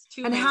projects.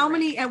 And how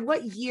many, and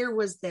what year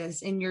was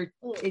this in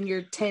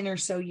your 10 or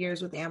so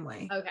years with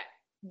Amway? Okay.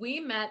 We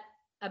met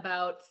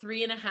about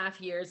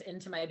 3.5 years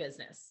into my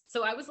business.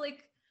 So I was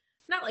like,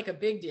 not like a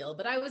big deal,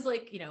 but I was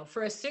like,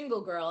 for a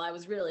single girl, I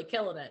was really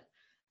killing it.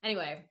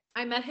 Anyway,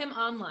 I met him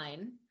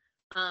online.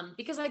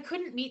 because I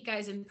couldn't meet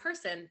guys in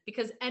person,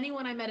 because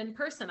anyone I met in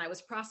person, I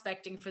was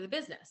prospecting for the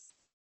business.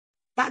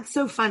 That's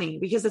so funny,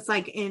 because it's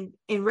like in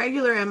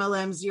regular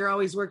MLMs, you're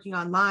always working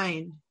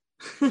online.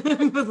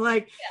 But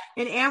like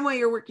in Amway,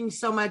 you're working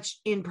so much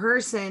in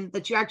person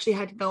that you actually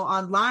had to go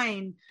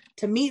online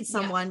to meet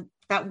someone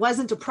that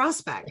wasn't a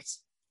prospect.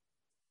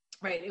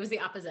 Right. It was the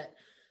opposite.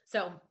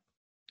 So,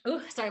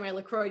 oh, sorry, my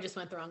LaCroix just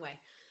went the wrong way.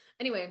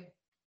 Anyway,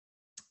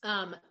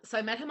 so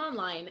I met him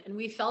online and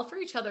we fell for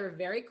each other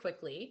very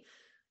quickly.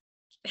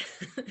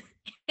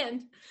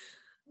 And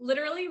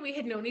literally we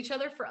had known each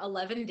other for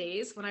 11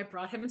 days when I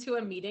brought him to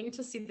a meeting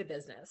to see the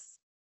business.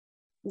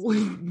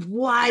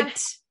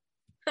 What?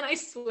 And I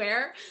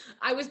swear,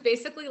 I was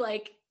basically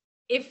like,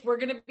 if we're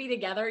going to be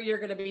together, you're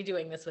going to be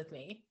doing this with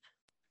me.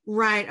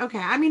 Right. Okay.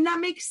 I mean, that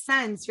makes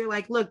sense. You're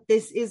like, look,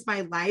 this is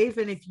my life.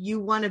 And if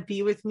you want to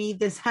be with me,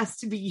 this has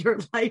to be your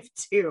life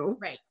too.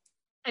 Right.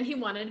 And he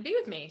wanted to be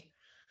with me.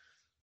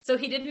 So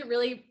he didn't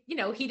really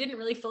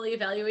fully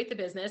evaluate the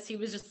business. He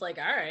was just like,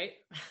 all right,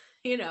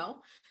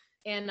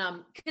 and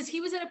because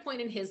he was at a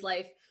point in his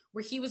life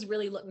where he was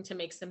really looking to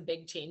make some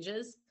big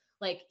changes.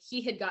 Like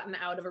he had gotten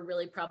out of a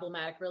really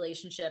problematic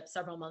relationship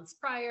several months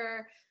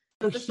prior.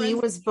 So he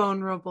was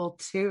vulnerable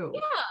too.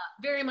 Yeah,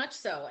 very much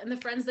so. And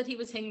the friends that he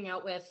was hanging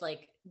out with,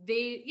 like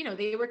they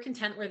were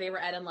content where they were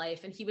at in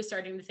life. And he was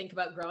starting to think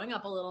about growing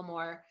up a little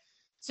more.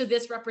 So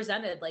this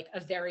represented like a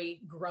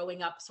very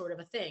growing up sort of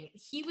a thing.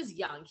 He was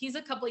young. He's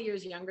a couple of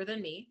years younger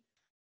than me.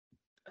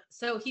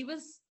 So he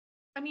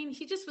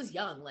just was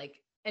young.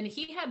 And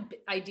he had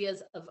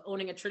ideas of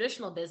owning a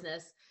traditional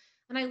business.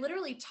 And I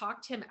literally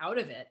talked him out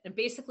of it. And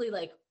basically,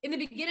 like in the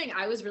beginning,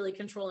 I was really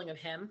controlling of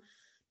him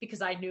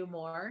because I knew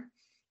more.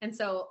 And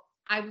so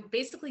I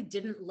basically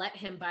didn't let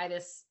him buy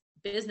this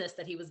business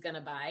that he was going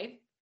to buy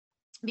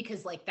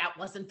because like that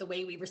wasn't the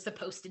way we were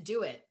supposed to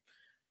do it.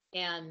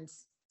 And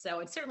so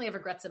I certainly have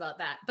regrets about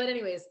that. But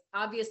anyways,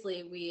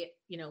 obviously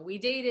we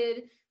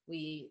dated,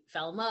 we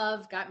fell in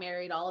love, got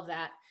married, all of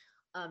that.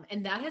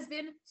 And that has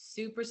been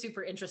super,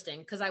 super interesting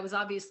because I was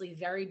obviously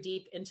very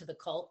deep into the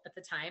cult at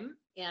the time.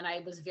 And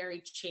I was very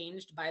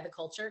changed by the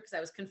culture because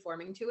I was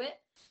conforming to it.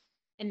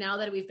 And now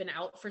that we've been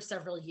out for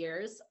several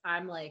years,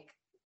 I'm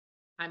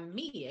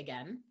me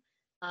again.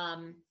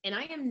 And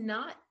I am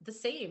not the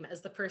same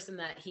as the person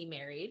that he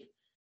married.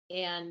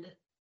 And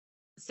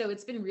so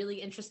it's been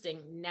really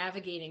interesting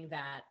navigating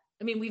that.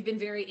 I mean, we've been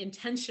very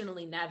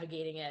intentionally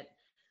navigating it.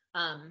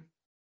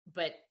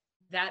 But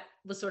that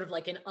was sort of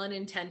like an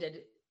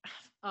unintended,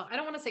 I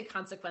don't want to say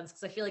consequence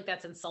because I feel like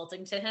that's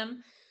insulting to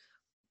him,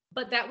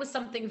 but that was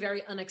something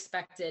very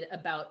unexpected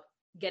about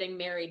getting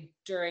married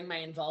during my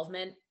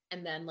involvement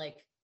and then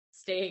like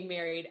staying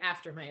married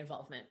after my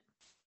involvement.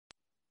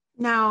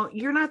 Now,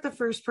 you're not the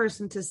first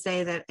person to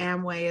say that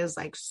Amway is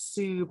like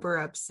super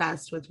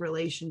obsessed with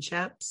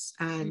relationships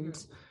and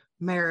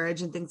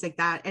marriage and things like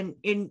that. And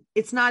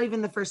it's not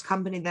even the first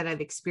company that I've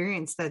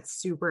experienced that's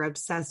super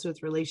obsessed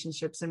with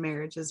relationships and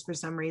marriages for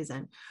some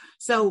reason.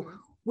 So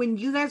when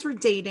you guys were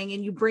dating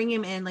and you bring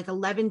him in like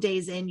 11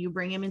 days in, you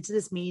bring him into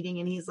this meeting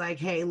and he's like,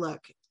 hey,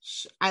 look,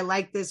 I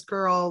like this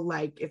girl.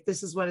 Like, if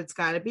this is what it's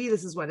got to be,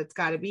 this is what it's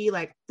got to be.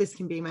 Like, this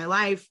can be my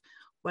life,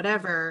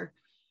 whatever.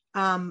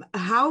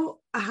 How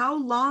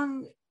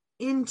long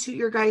into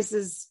your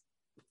guys's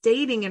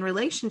dating and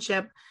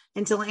relationship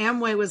until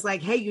Amway was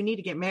like, hey, you need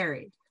to get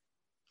married?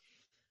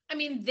 I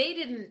mean, they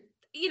didn't,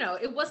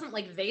 it wasn't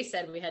like they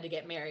said we had to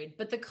get married,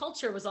 but the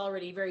culture was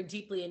already very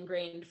deeply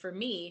ingrained for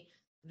me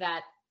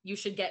that you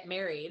should get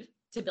married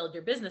to build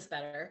your business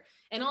better.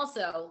 And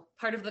also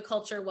part of the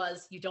culture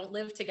was you don't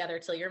live together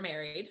till you're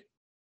married,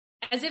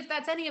 as if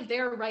that's any of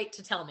their right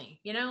to tell me,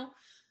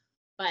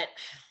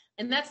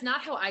 and that's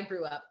not how I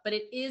grew up, but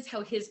it is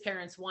how his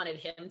parents wanted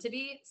him to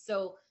be.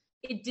 So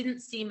it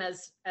didn't seem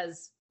as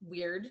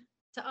weird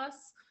to us.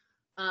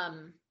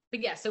 But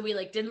yeah, so we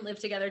like didn't live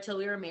together till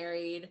we were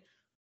married.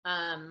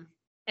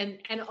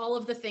 And all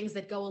of the things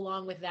that go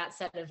along with that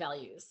set of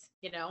values,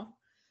 So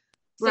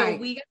right.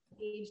 We got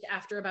engaged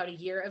after about a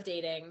year of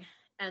dating.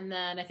 And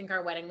then I think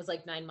our wedding was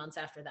like 9 months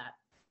after that.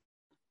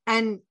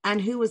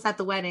 And who was at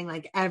the wedding?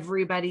 Like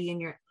everybody in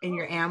your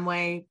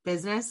Amway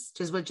business?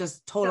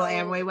 Just total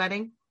Amway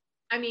wedding?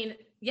 I mean,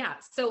 yeah.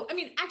 So, I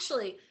mean,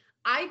 actually,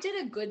 I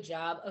did a good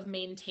job of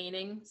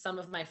maintaining some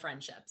of my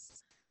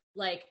friendships.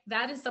 Like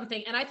that is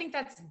something, and I think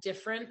that's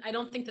different. I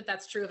don't think that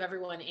that's true of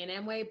everyone in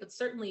Amway, but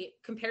certainly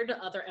compared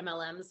to other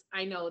MLMs,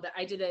 I know that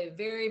I did a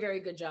very, very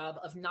good job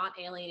of not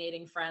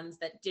alienating friends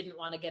that didn't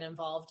want to get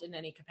involved in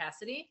any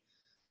capacity.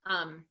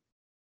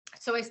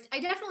 So I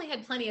definitely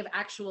had plenty of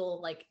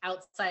actual like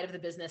outside of the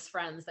business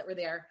friends that were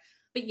there.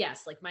 But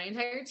yes, like my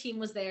entire team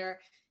was there,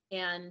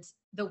 and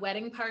the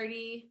wedding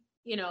party,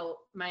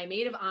 my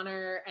maid of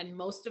honor and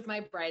most of my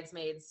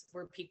bridesmaids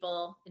were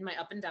people in my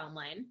up and down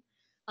line.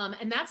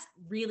 And that's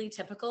really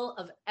typical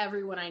of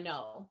everyone I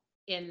know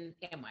in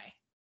Amway.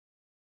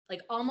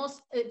 Like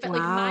almost, like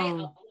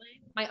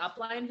my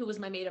upline, who was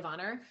my maid of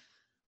honor,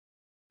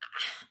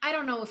 I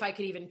don't know if I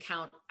could even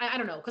count. I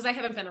don't know, because I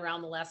haven't been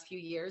around the last few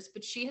years,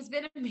 but she has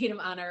been a maid of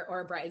honor or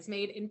a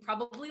bridesmaid in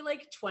probably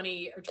like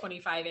 20 or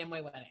 25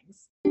 Amway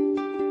weddings.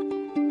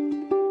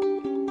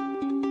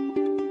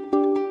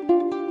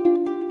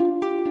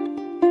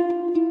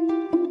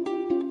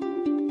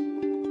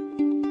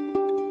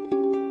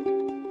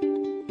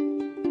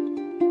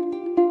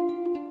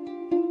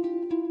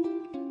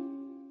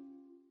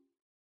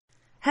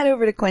 Head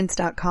over to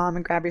quince.com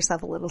and grab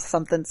yourself a little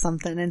something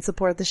and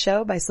support the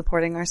show by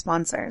supporting our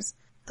sponsors.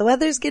 The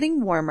weather's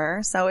getting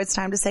warmer, so it's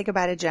time to say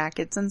goodbye to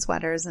jackets and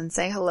sweaters and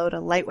say hello to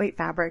lightweight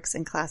fabrics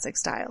and classic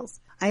styles.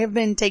 I have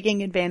been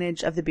taking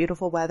advantage of the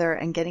beautiful weather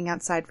and getting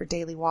outside for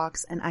daily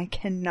walks, and I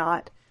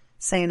cannot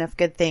say enough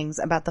good things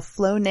about the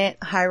Flow Knit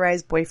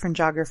high-rise boyfriend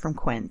jogger from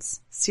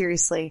Quince.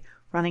 Seriously,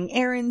 running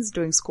errands,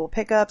 doing school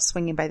pickups,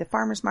 swinging by the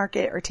farmer's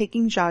market, or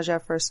taking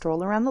Jaja for a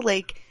stroll around the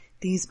lake,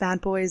 these bad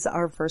boys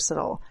are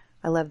versatile.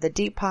 I love the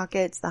deep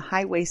pockets, the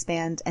high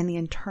waistband, and the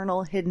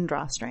internal hidden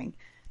drawstring.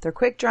 They're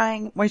quick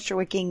drying, moisture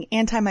wicking,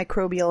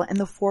 antimicrobial, and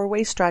the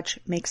 4-way stretch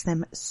makes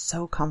them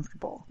so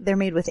comfortable. They're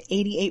made with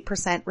 88%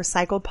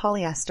 recycled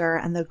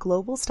polyester, and the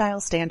Global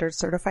Style Standard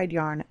certified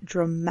yarn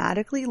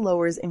dramatically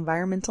lowers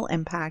environmental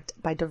impact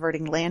by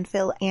diverting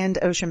landfill and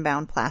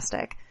ocean-bound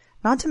plastic.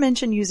 Not to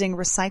mention using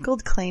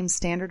recycled claim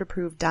standard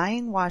approved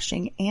dyeing,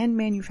 washing, and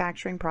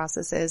manufacturing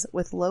processes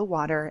with low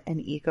water and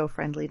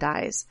eco-friendly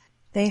dyes.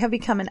 They have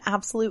become an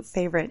absolute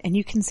favorite, and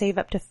you can save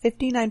up to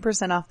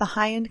 59% off the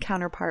high-end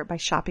counterpart by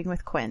shopping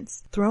with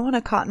Quince. Throw on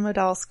a cotton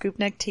modal scoop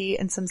neck tee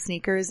and some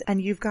sneakers,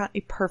 and you've got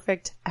a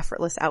perfect,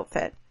 effortless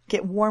outfit.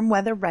 Get warm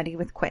weather ready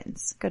with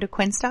Quince. Go to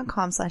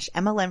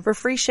quince.com/MLM for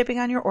free shipping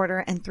on your order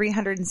and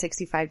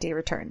 365-day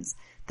returns.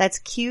 That's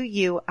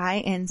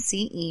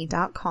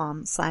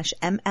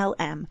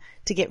QUINCE.com/MLM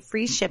to get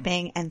free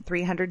shipping and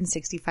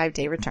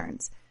 365-day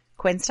returns.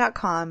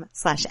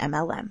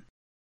 Quince.com/MLM.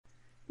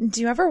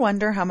 Do you ever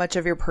wonder how much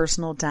of your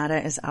personal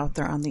data is out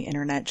there on the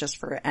internet just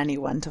for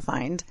anyone to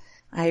find?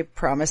 I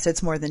promise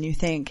it's more than you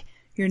think.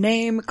 Your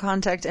name,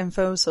 contact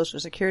info, social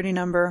security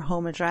number,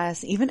 home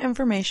address, even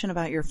information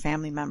about your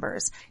family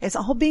members. It's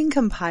all being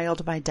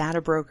compiled by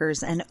data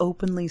brokers and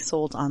openly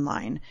sold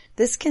online.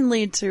 This can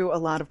lead to a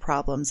lot of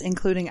problems,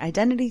 including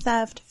identity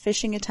theft,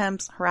 phishing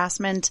attempts,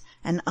 harassment,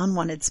 and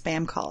unwanted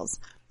spam calls.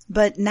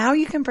 But now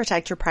you can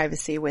protect your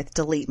privacy with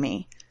Delete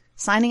Me.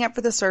 Signing up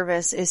for the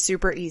service is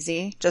super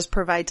easy. Just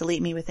provide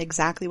Delete Me with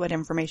exactly what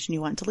information you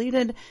want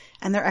deleted,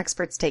 and their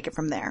experts take it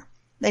from there.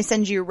 They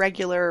send you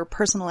regular,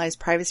 personalized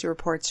privacy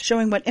reports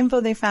showing what info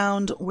they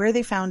found, where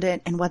they found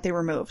it, and what they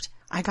removed.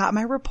 I got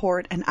my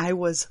report, and I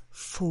was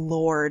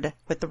floored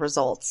with the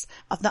results.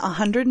 Of the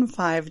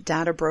 105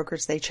 data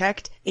brokers they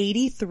checked,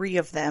 83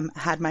 of them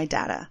had my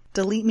data.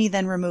 Delete Me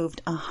then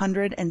removed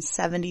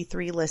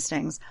 173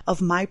 listings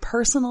of my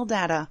personal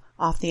data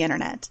off the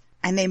internet.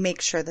 And they make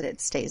sure that it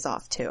stays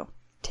off too.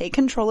 Take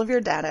control of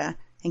your data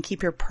and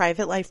keep your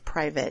private life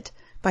private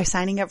by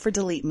signing up for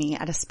Delete Me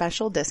at a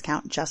special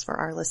discount just for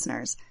our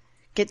listeners.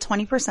 Get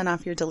 20%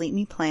 off your Delete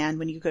Me plan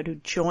when you go to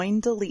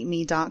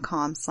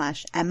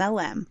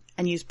joindeleteme.com/MLM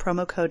and use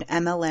promo code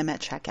MLM at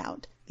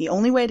checkout. The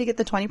only way to get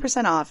the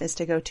 20% off is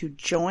to go to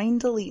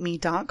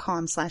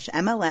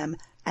joindeleteme.com/MLM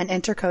and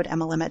enter code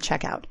MLM at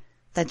checkout.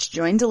 That's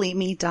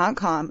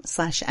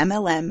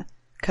joindeleteme.com/MLM,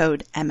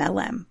 code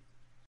MLM.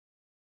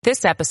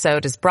 This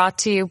episode is brought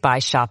to you by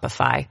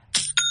Shopify.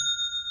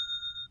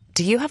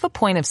 Do you have a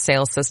point of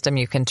sale system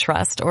you can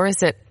trust, or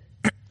is it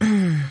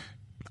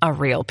a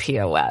real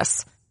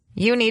POS?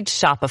 You need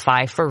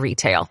Shopify for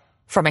retail.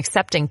 From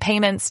accepting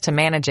payments to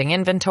managing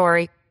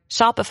inventory,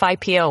 Shopify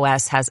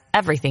POS has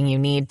everything you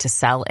need to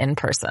sell in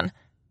person.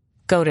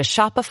 Go to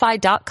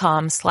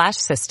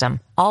shopify.com/system,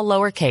 all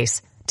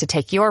lowercase, to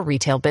take your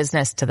retail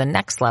business to the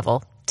next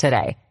level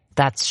today.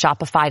 That's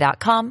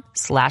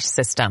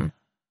shopify.com/system.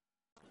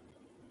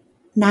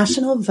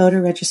 National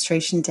Voter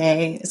Registration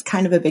Day is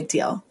kind of a big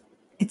deal.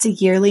 It's a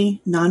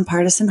yearly,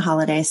 nonpartisan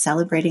holiday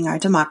celebrating our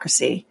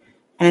democracy,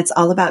 and it's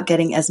all about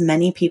getting as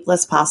many people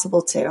as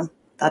possible to,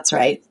 that's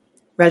right,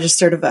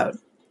 register to vote.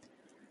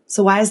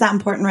 So why is that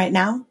important right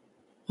now?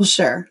 Well,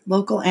 sure,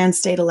 local and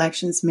state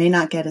elections may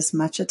not get as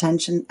much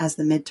attention as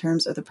the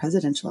midterms or the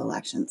presidential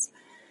elections,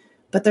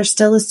 but they're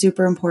still a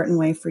super important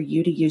way for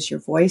you to use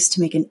your voice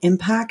to make an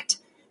impact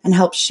and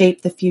help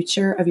shape the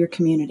future of your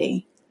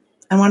community.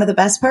 And one of the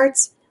best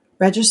parts?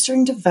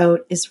 Registering to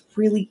vote is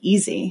really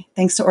easy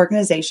thanks to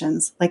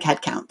organizations like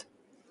HeadCount.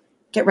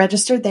 Get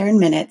registered there in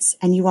minutes,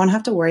 and you won't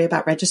have to worry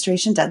about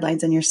registration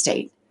deadlines in your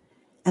state.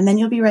 And then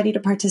you'll be ready to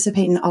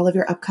participate in all of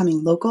your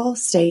upcoming local,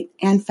 state,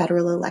 and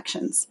federal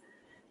elections.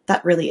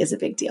 That really is a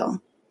big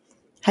deal.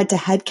 Head to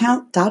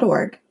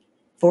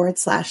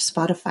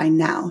headcount.org/Spotify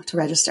now to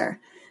register.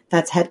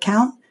 That's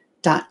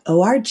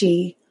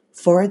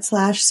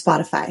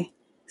headcount.org/Spotify.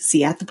 See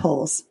you at the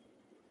polls.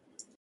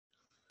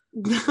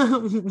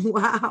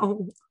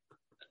 Wow.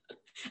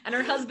 And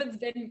her husband's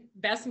been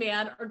best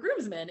man or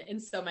groomsman in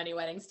so many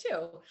weddings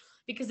too,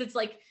 because it's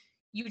like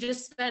you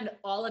just spend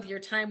all of your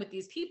time with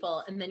these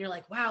people. And then you're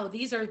like, wow,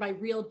 these are my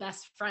real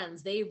best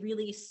friends. They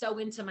really so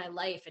into my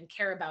life and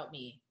care about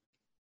me.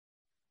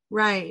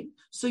 Right.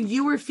 So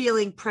you were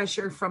feeling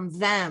pressure from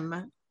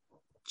them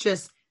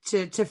just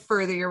to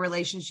further your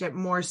relationship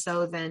more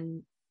so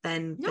than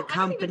the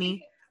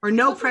company, or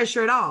no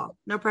pressure at all.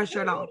 No pressure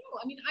at all. No.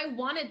 I mean, I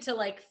wanted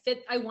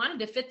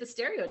to fit the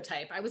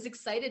stereotype. I was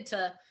excited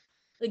to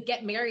like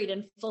get married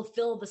and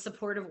fulfill the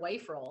supportive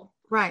wife role.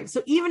 Right.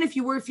 So even if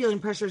you were feeling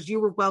pressures, you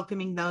were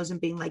welcoming those and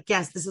being like,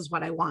 yes, this is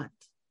what I want.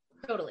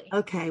 Totally.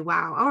 Okay.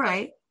 Wow. All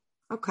right.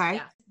 Okay.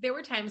 Yeah. There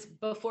were times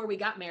before we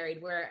got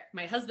married where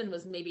my husband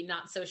was maybe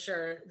not so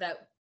sure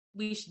that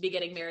we should be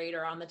getting married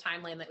or on the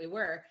timeline that we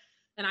were.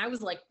 And I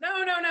was like, no.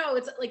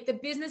 It's like the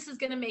business is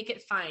going to make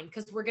it fine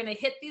because we're going to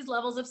hit these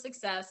levels of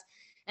success.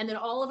 And then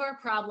all of our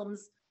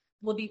problems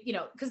will be,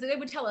 because they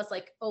would tell us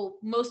like, oh,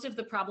 most of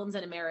the problems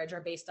in a marriage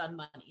are based on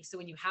money. So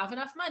when you have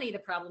enough money, the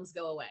problems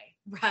go away.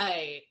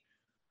 Right.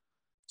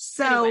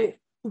 So anyway,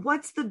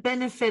 what's the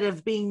benefit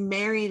of being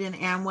married in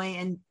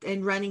Amway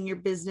and running your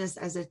business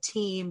as a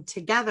team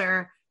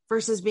together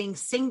versus being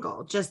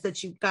single? Just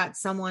that you've got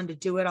someone to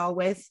do it all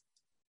with?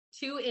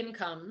 2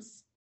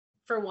 incomes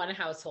for one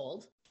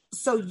household.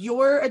 So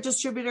you're a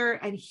distributor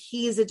and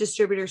he's a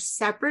distributor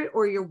separate,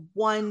 or you're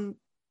one?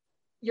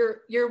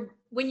 You're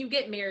when you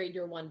get married,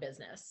 you're one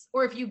business.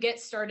 Or if you get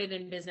started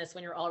in business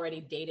when you're already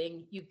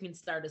dating, you can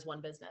start as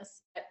one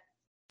business.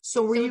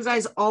 So were you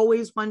guys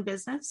always one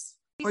business?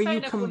 Or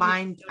you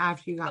combined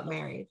after you got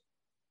married?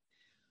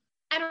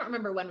 I don't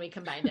remember when we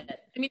combined it.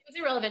 I mean, it was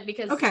irrelevant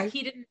because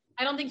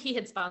I don't think he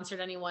had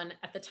sponsored anyone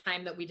at the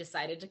time that we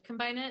decided to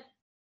combine it.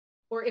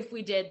 Or if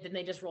we did, then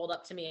they just rolled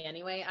up to me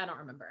anyway. I don't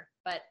remember,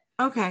 but.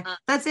 Okay.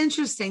 That's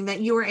interesting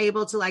that you were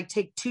able to like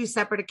take 2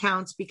 separate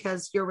accounts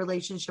because your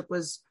relationship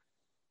was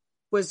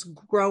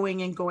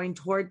growing and going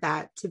toward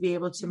that, to be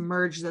able to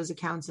merge those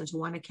accounts into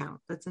one account.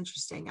 That's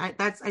interesting. I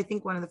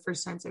think one of the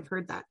first times I've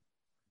heard that.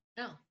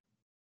 No.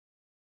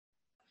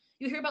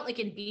 You hear about like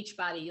in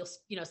Beachbody,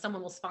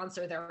 someone will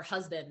sponsor their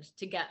husband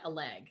to get a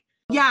leg.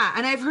 Yeah.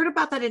 And I've heard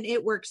about that in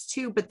It Works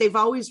too, but they've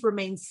always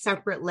remained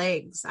separate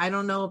legs. I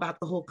don't know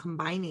about the whole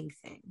combining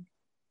thing.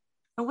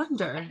 I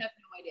wonder. I have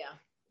no idea.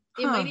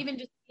 It might even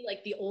just be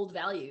like the old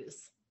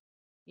values,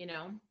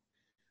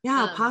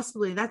 Yeah,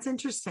 possibly. That's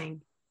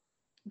interesting.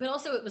 But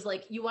also it was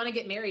like, you want to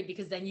get married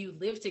because then you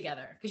live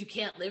together, because you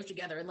can't live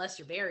together unless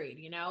you're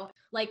married,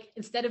 like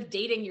instead of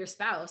dating your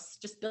spouse,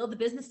 just build the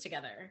business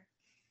together.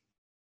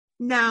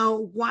 Now,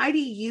 why do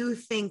you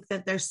think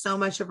that there's so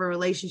much of a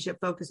relationship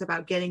focus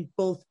about getting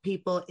both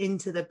people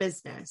into the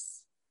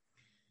business?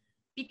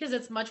 Because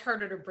it's much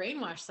harder to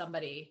brainwash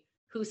somebody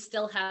who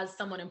still has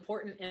someone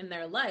important in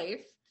their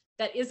life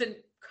that isn't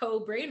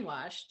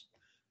co-brainwashed.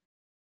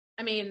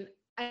 I mean,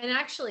 and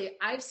actually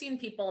I've seen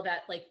people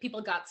that like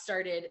people got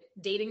started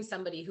dating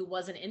somebody who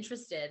wasn't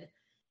interested,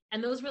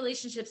 and those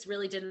relationships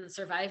really didn't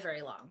survive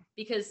very long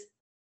because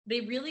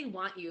they really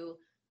want you.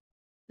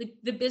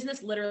 The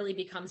business literally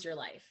becomes your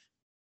life.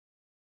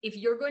 If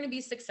you're going to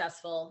be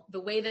successful, the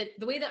way that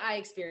I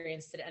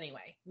experienced it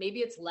anyway, maybe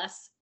it's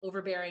less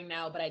overbearing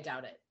now, but I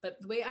doubt it. But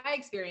the way I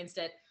experienced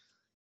it,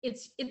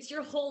 it's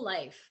your whole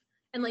life.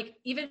 And like,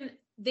 even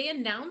they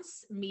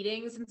announce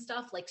meetings and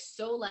stuff like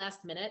so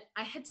last minute.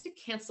 I had to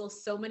cancel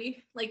so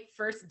many like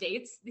first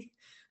dates,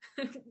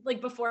 like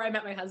before I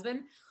met my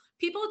husband.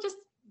 People just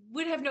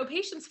would have no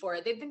patience for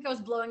it. They'd think I was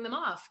blowing them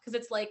off because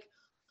it's like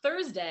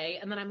Thursday.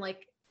 And then I'm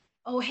like,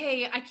 oh,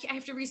 hey, I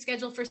have to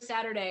reschedule for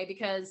Saturday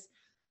because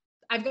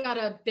I've got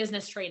a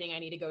business training I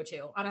need to go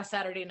to on a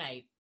Saturday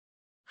night.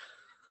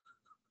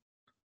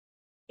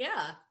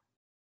 Yeah.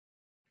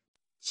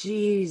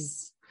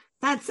 Jeez.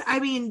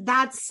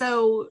 That's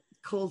so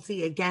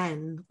culty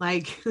again,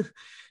 like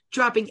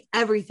dropping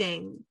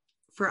everything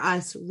for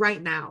us right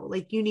now.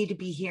 Like, you need to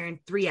be here in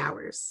 3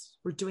 hours.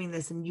 We're doing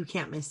this and you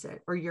can't miss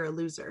it, or you're a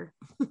loser.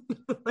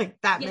 Like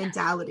that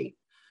mentality.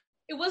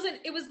 It was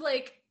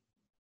like,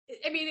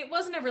 I mean, it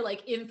wasn't ever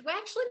like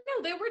actually,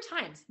 no, there were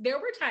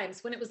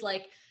times when it was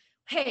like,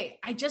 hey,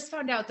 I just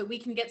found out that we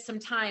can get some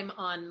time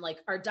on like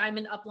our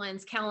Diamond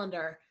Uplines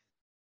calendar,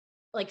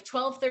 like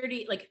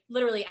 12:30, like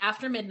literally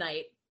after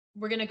midnight.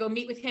 We're going to go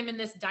meet with him in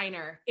this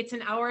diner. It's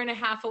an hour and a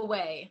half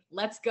away.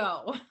 Let's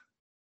go.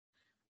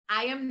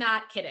 I am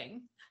not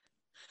kidding.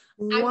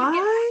 What? I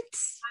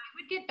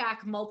would get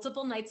back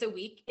multiple nights a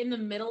week in the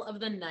middle of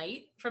the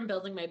night from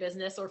building my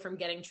business or from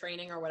getting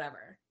training or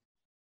whatever.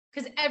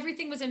 Because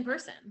everything was in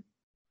person.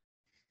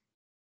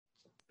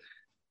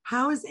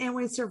 How is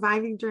Amway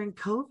surviving during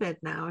COVID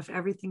now if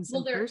everything's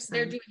in person?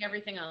 They're doing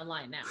everything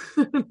online now.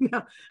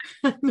 No.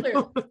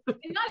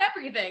 Not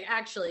everything,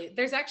 actually.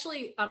 There's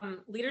actually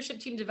leadership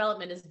team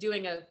development is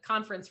doing a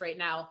conference right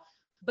now,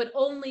 but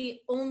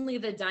only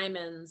the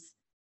diamonds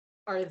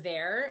are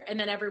there, and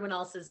then everyone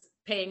else is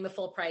paying the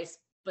full price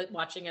but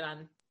watching it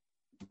on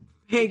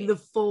paying the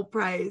full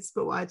price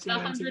but watching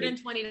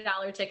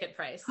 $120 ticket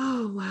price.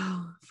 Oh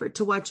wow,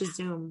 to watch a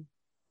Zoom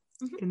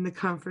in the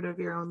comfort of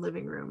your own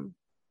living room.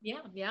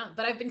 Yeah, yeah.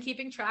 But I've been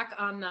keeping track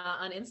on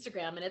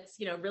Instagram, and it's,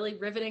 really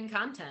riveting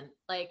content.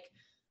 Like,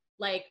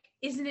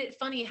 isn't it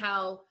funny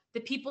how the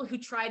people who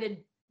try to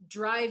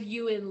drive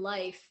you in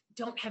life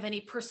don't have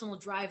any personal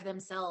drive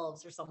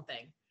themselves or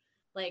something?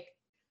 Like,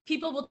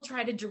 people will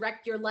try to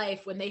direct your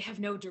life when they have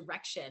no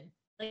direction.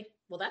 Like,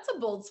 well, that's a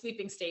bold,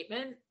 sweeping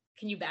statement.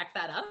 Can you back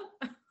that up?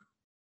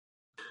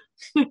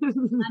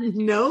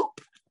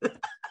 Nope.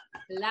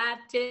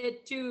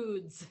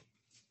 Latitudes.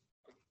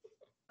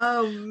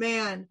 Oh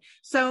man.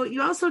 So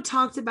you also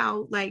talked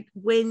about like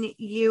when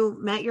you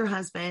met your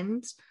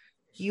husband,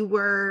 you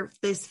were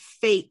this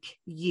fake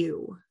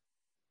you.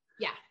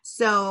 Yeah.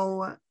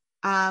 So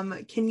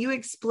can you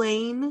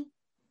explain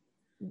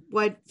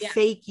what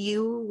fake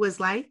you was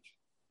like?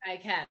 I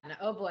can.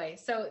 Oh boy.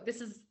 So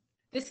this is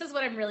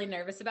what I'm really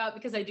nervous about,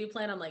 because I do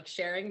plan on like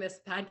sharing this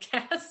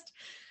podcast.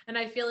 And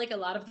I feel like a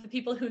lot of the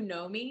people who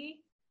know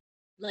me,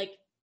 like,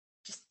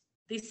 just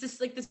this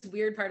is like this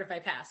weird part of my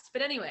past.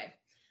 But anyway,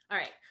 all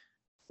right.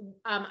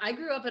 I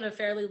grew up in a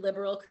fairly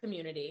liberal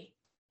community.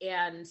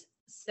 And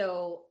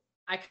so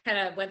I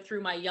kind of went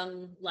through my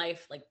young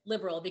life like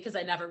liberal, because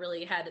I never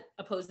really had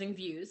opposing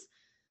views.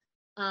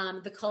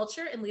 The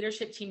culture and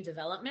leadership team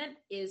development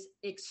is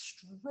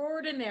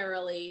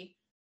extraordinarily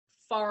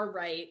far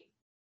right,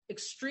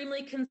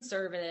 extremely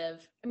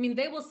conservative. I mean,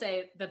 they will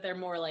say that they're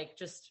more like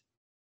just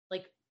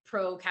like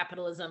pro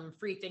capitalism,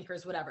 free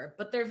thinkers, whatever,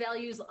 but their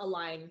values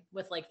align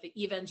with like the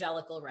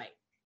evangelical right.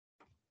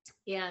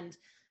 And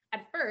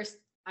at first,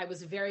 I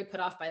was very put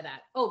off by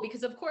that. Oh,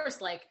 because of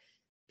course, like,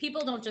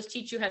 people don't just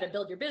teach you how to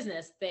build your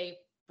business, they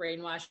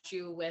brainwash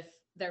you with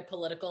their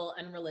political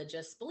and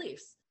religious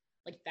beliefs.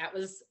 Like, that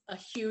was a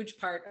huge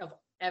part of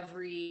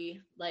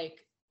every like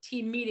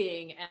team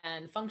meeting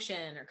and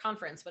function or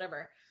conference,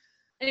 whatever.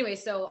 Anyway,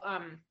 so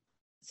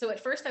at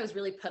first I was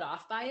really put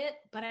off by it,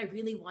 but I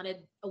really wanted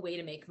a way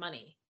to make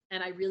money.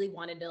 And I really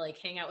wanted to like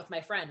hang out with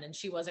my friend, and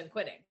she wasn't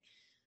quitting.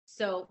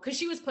 So, because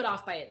she was put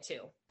off by it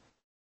too.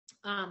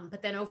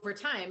 But then over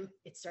time,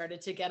 it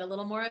started to get a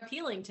little more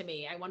appealing to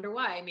me. I wonder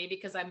why. Maybe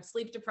because I'm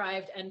sleep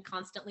deprived and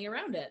constantly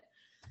around it.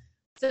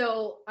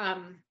 So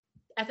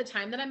at the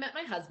time that I met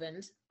my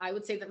husband, I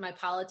would say that my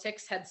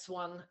politics had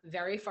swung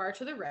very far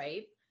to the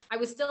right. I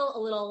was still a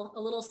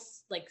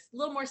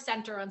little more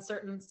center on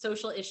certain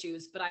social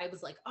issues, but I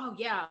was like, oh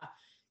yeah,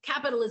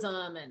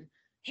 capitalism and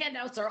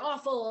handouts are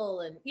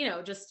awful. And,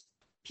 just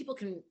people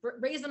can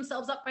raise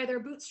themselves up by their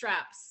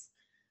bootstraps.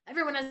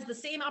 Everyone has the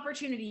same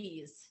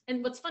opportunities.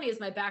 And what's funny is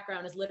my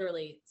background is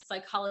literally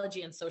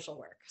psychology and social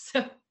work.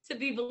 So to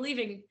be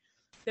believing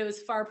those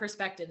far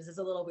perspectives is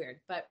a little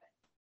weird. But,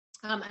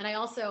 and I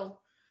also,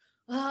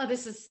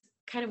 this is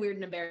kind of weird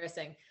and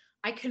embarrassing.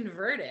 I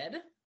converted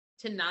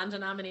to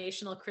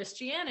non-denominational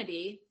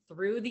Christianity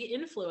through the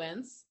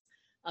influence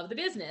of the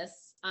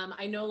business.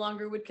 I no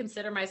longer would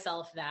consider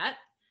myself that.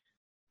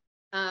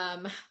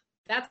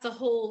 That's a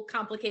whole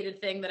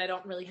complicated thing that I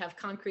don't really have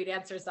concrete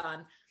answers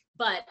on.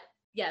 But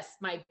yes,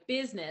 my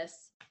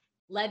business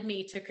led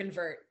me to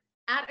convert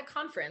at a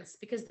conference,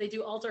 because they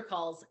do altar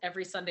calls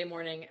every Sunday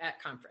morning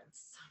at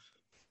conference.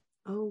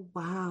 Oh,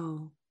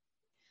 wow.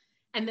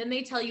 And then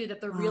they tell you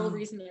that the real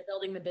reason they're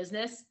building the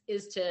business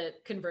is to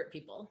convert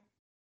people.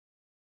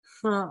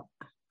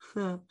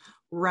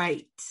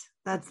 Right.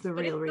 That's the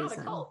real reason. Not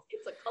a cult.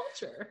 It's a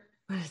culture.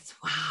 But it's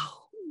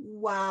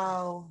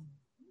wow.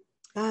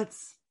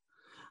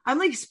 I'm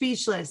like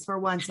speechless for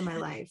once in my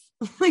life.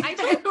 Like, I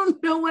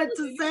don't know what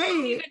to say. You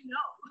don't even know.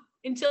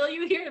 Until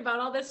you hear about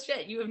all this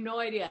shit, you have no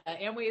idea.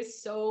 Amway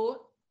is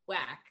so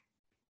whack.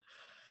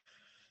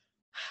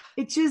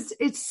 It's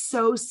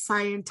so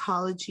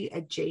Scientology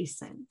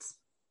adjacent.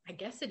 I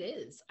guess it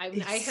is. I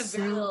have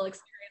very little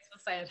experience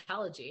with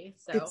Scientology.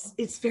 So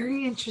it's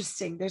very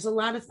interesting. There's a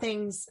lot of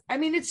things. I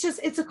mean, it's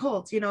a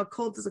cult. A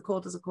cult is a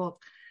cult is a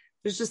cult.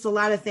 There's just a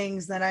lot of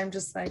things that I'm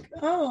just like,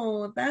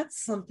 oh,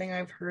 that's something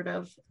I've heard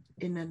of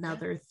in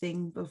another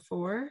thing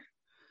before.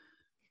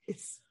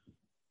 It's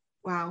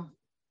wow.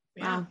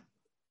 Yeah. Wow.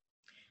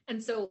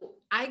 And so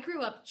I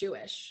grew up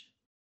Jewish.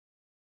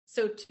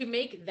 So to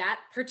make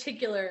that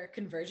particular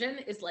conversion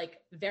is like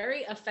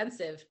very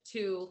offensive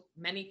to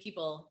many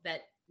people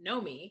that know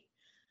me.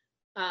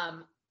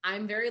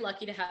 I'm very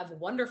lucky to have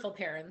wonderful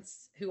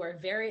parents who are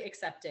very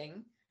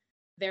accepting.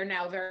 They're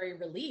now very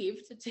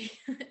relieved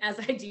as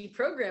I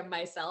deprogram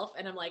myself.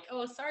 And I'm like,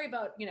 oh, sorry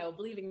about,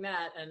 believing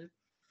that and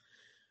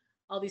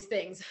all these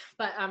things.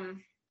 But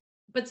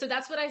so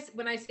that's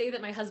when I say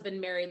that my husband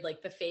married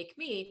like the fake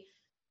me,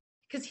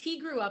 because he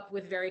grew up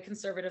with very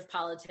conservative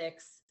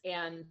politics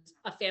and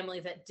a family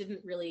that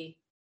didn't really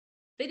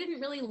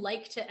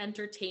like to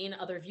entertain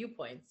other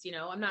viewpoints. I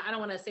don't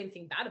want to say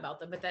anything bad about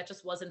them, but that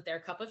just wasn't their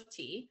cup of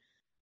tea.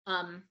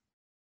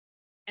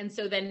 And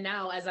so then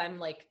now, as I'm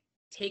like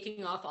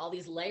taking off all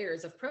these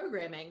layers of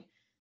programming,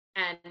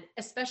 and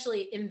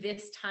especially in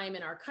this time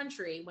in our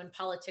country when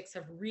politics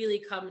have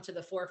really come to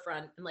the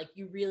forefront and like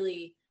you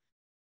really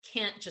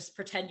can't just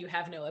pretend you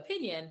have no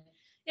opinion,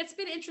 it's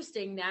been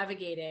interesting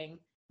navigating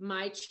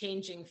my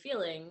changing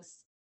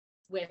feelings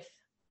with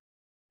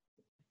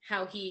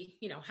how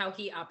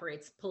he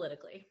operates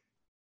politically.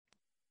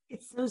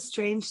 It's so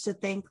strange to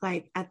think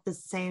like at the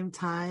same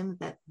time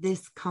that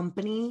this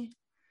company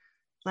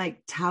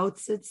like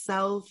touts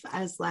itself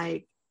as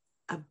like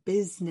a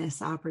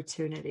business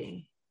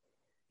opportunity,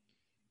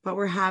 but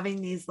we're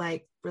having these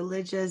like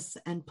religious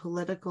and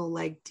political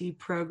like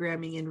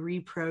deprogramming and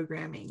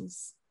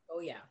reprogrammings. Oh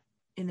yeah.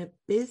 In a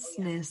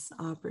business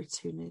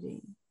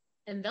opportunity.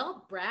 And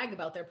they'll brag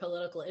about their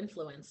political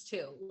influence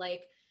too.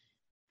 Like,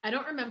 I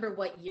don't remember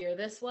what year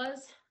this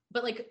was,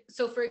 but like,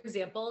 so for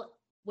example,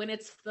 when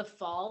it's the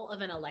fall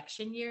of an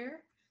election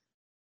year,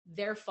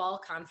 their fall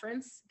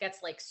conference gets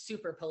like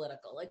super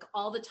political. Like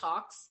all the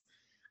talks,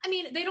 I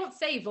mean, they don't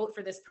say vote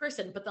for this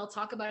person, but they'll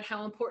talk about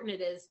how important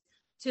it is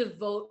to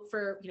vote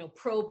for,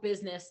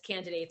 pro-business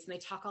candidates. And they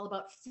talk all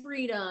about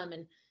freedom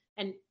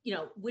and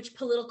which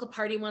political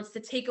party wants to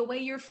take away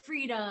your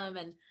freedom.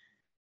 And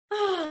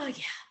oh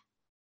yeah.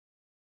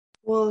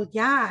 Well,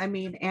 yeah, I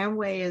mean,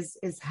 Amway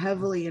is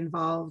heavily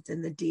involved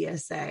in the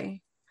DSA,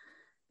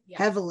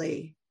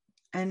 heavily,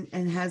 and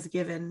has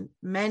given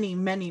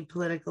many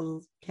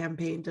political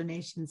campaign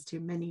donations to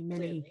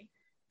many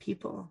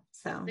people.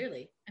 So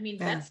clearly, I mean,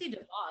 Betsy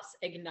DeVos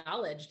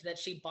acknowledged that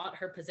she bought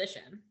her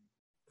position.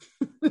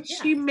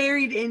 She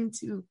married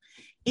into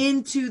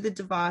the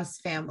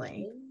DeVos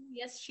family. Oh,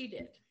 yes, she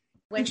did.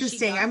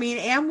 Interesting. I mean,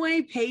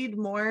 Amway paid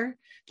more,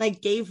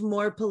 like gave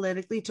more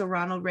politically to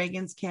Ronald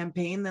Reagan's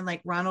campaign than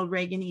like Ronald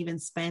Reagan even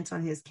spent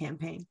on his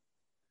campaign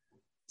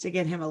to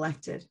get him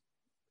elected.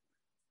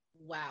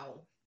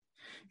 Wow.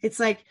 It's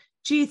like,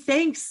 gee,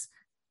 thanks,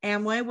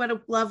 Amway. What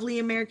a lovely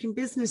American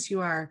business you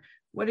are.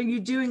 What are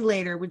you doing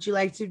later? Would you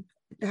like to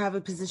have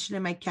a position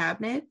in my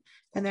cabinet?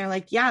 And they're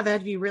like, yeah,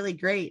 that'd be really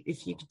great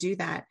if you could do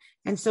that.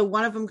 And so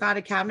one of them got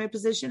a cabinet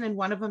position and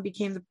one of them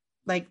became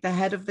the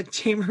head of the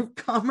Chamber of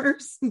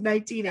Commerce in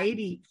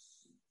 1980.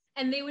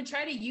 And they would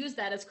try to use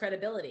that as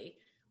credibility.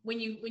 When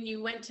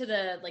you went to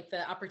the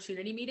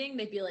opportunity meeting,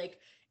 they'd be like,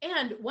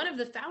 and one of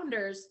the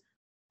founders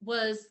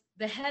was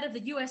the head of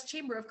the US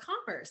Chamber of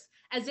Commerce,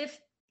 as if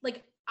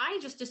like, I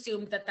just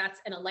assumed that that's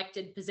an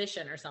elected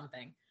position or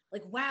something.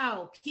 Like,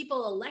 wow,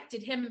 people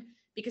elected him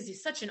because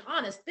he's such an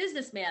honest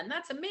businessman.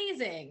 That's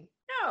amazing.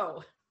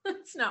 No,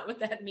 that's not what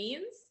that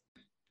means.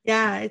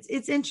 Yeah,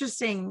 it's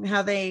interesting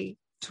how they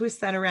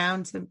twist that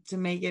around to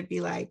make it be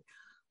like,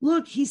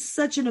 look, he's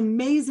such an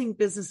amazing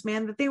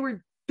businessman that they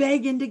were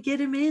begging to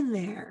get him in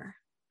there.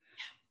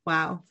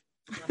 Wow.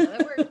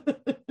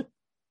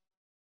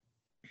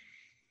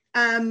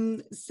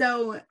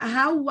 So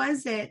how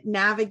was it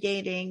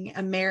navigating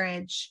a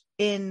marriage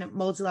in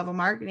multi-level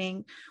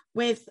marketing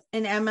with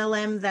an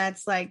MLM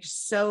that's like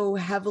so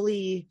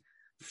heavily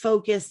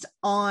focused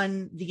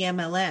on the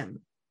MLM?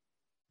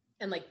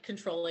 And like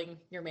controlling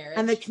your marriage.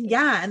 And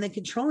the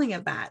controlling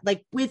of that,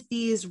 like with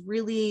these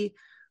really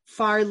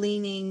far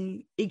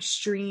leaning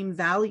extreme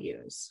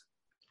values.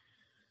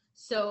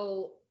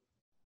 So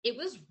it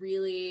was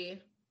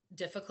really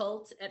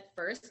difficult at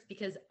first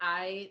because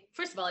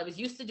first of all, I was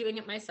used to doing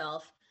it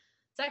myself.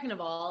 Second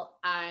of all,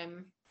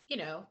 I'm,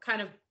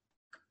 kind of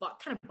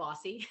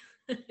bossy.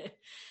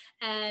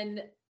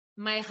 And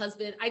my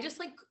husband, I just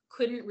like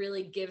couldn't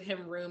really give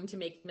him room to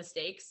make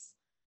mistakes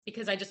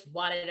because I just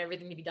wanted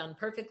everything to be done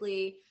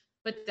perfectly.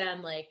 But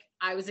then like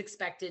I was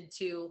expected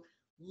to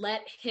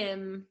let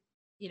him,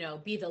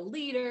 be the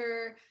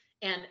leader.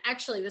 And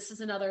actually, this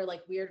is another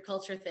like weird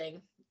culture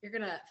thing. I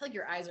feel like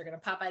your eyes are going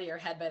to pop out of your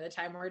head by the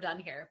time we're done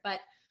here. But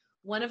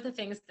one of the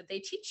things that they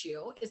teach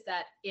you is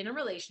that in a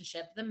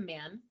relationship, the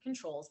man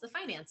controls the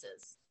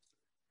finances.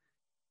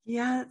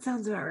 Yeah, that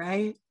sounds about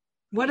right.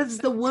 What does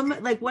the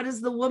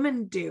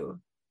woman do?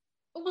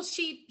 Well,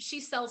 she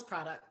sells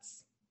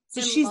products.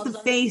 So she's the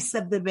face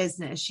of the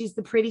business. She's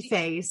the pretty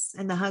face,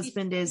 and the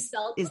husband is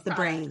the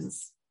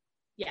brains.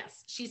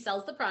 Yes, she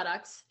sells the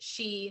products.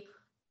 She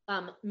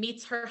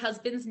meets her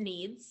husband's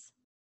needs.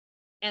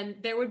 And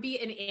there would be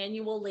an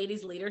annual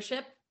ladies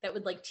leadership that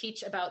would like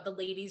teach about the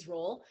ladies'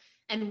 role.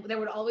 And there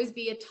would always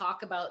be a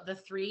talk about the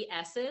 3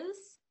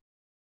 S's.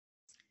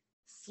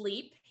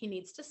 Sleep, he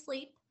needs to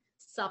sleep.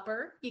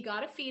 Supper, you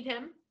got to feed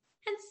him.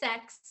 And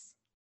sex.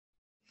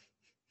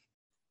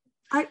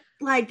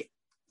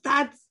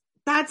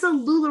 That's a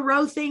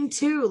LuLaRoe thing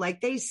too.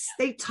 Like they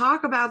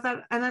talk about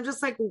that. And I'm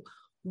just like,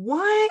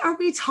 why are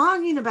we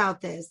talking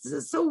about this? This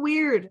is so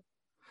weird.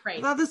 Right.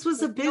 I thought this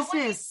was a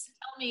business.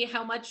 Tell me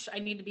how much I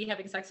need to be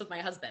having sex with my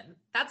husband.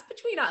 That's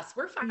between us.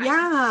 We're fine.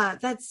 Yeah,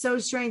 that's so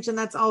strange. And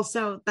that's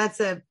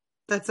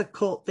a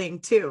cult thing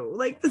too.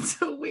 Like that's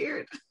so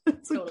weird.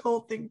 It's totally. A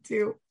cult thing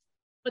too.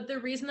 But the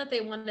reason that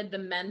they wanted the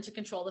men to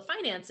control the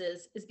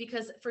finances is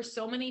because for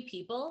so many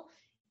people,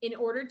 in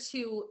order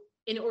to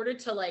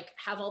like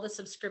have all the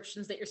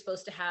subscriptions that you're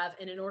supposed to have,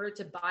 and in order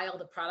to buy all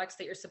the products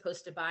that you're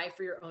supposed to buy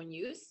for your own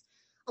use,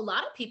 a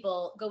lot of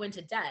people go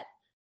into debt.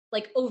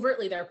 Like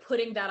overtly, they're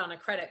putting that on a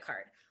credit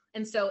card.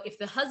 And so if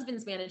the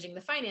husband's managing the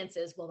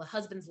finances, well, the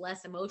husband's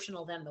less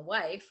emotional than the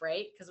wife,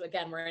 right? Because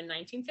again, we're in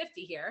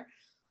 1950 here.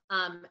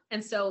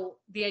 And so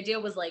the idea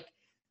was like,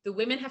 the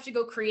women have to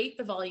go create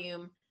the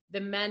volume. The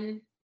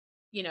men,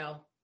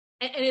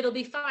 and it'll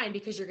be fine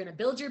because you're going to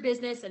build your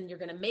business and you're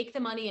going to make the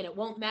money, and it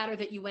won't matter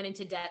that you went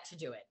into debt to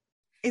do it.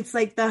 It's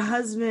like the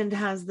husband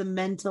has the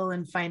mental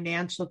and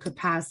financial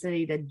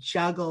capacity to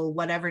juggle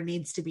whatever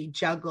needs to be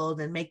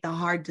juggled and make the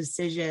hard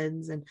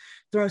decisions and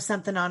throw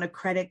something on a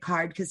credit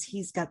card because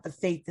he's got the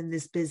faith in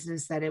this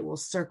business that it will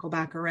circle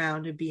back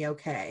around and be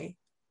okay.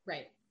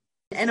 Right.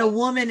 And a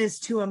woman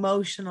is too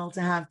emotional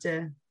to have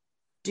to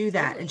do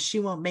that. Totally. And she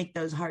won't make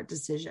those hard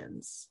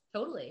decisions.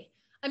 Totally.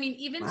 I mean,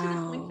 even to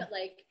the point that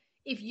like,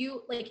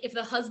 if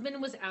the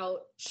husband was out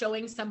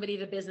showing somebody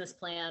the business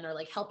plan or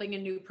like helping a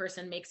new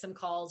person make some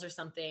calls or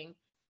something.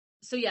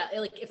 So yeah,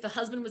 like if the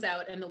husband was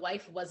out and the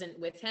wife wasn't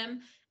with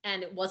him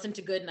and it wasn't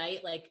a good night,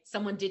 like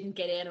someone didn't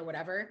get in or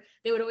whatever,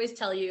 they would always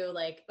tell you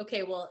like,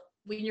 okay, well,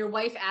 when your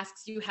wife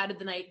asks you, how did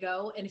the night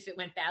go? And if it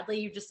went badly,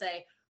 you just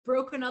say,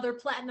 broke another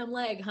platinum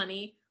leg,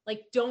 honey.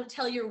 Like, don't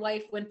tell your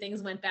wife when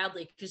things went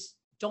badly, because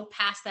don't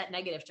pass that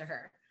negative to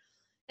her.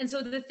 And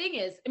so the thing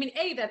is, I mean,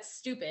 that's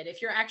stupid.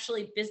 If you're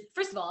actually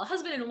first of all, a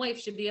husband and a wife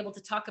should be able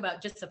to talk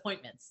about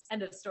disappointments,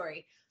 end of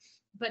story.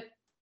 But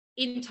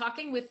in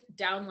talking with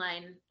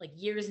downline, like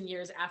years and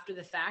years after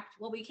the fact,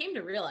 what we came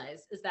to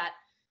realize is that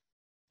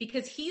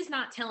because he's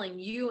not telling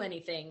you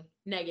anything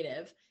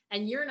negative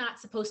and you're not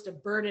supposed to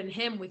burden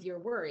him with your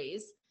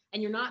worries,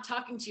 and you're not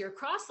talking to your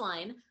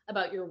crossline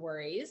about your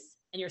worries,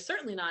 and you're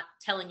certainly not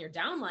telling your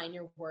downline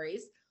your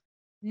worries,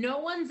 no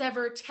one's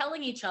ever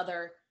telling each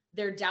other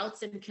their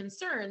doubts and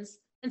concerns.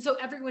 And so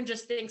everyone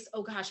just thinks,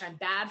 oh gosh, I'm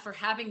bad for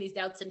having these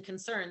doubts and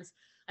concerns.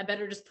 I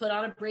better just put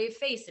on a brave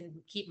face and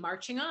keep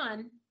marching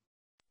on.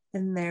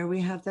 And there we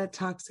have that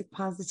toxic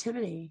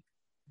positivity.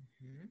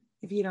 Mm-hmm.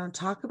 If you don't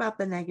talk about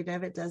the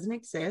negative, it doesn't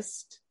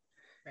exist.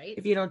 Right.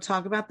 If you don't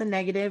talk about the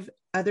negative,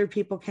 other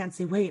people can't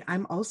say, wait,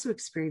 I'm also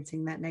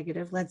experiencing that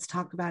negative. Let's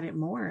talk about it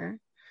more.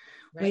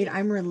 Right. Wait,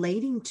 I'm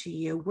relating to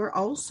you. We're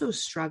also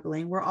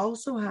struggling. We're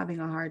also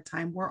having a hard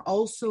time. We're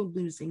also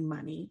losing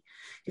money.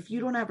 If you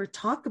don't ever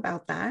talk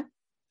about that,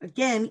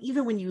 again,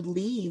 even when you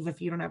leave,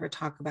 if you don't ever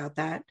talk about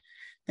that,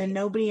 then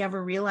nobody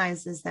ever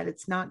realizes that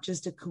it's not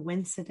just a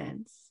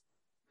coincidence,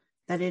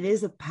 that it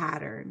is a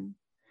pattern,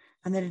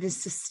 and that it is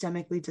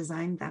systemically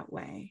designed that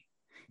way.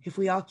 If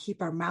we all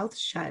keep our mouths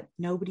shut,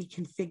 nobody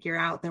can figure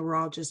out that we're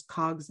all just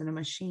cogs in a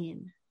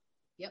machine.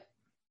 Yep.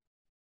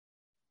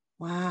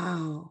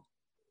 Wow.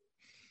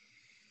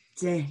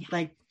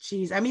 Like,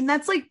 geez, I mean,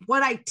 that's like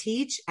what I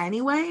teach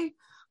anyway,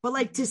 but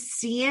like to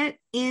see it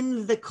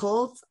in the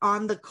cult,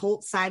 on the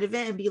cult side of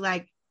it, and be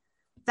like,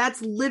 that's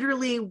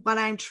literally what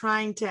I'm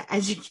trying to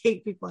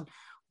educate people on.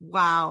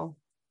 Wow.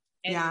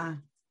 Yeah.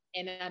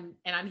 And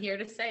I'm here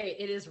to say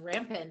it is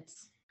rampant.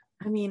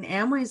 I mean,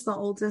 Amway's the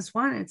oldest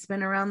one. It's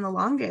been around the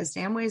longest.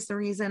 Amway's the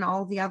reason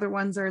all the other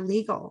ones are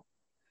legal.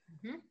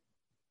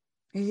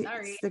 Mm-hmm.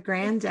 Sorry. It's the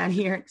granddad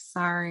here.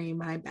 Sorry,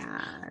 my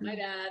bad. My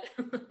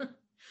bad.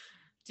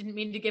 Didn't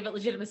mean to give it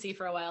legitimacy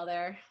for a while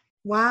there.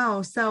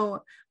 Wow.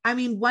 So, I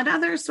mean, what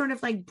other sort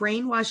of like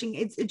brainwashing?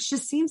 It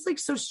just seems like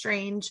so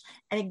strange.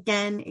 And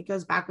again, it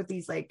goes back with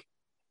these like,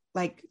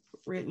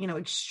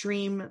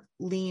 extreme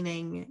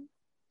leaning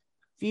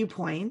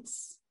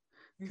viewpoints,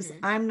 because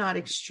I'm not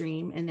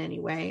extreme in any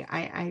way.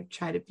 I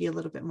try to be a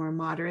little bit more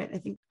moderate, I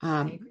think.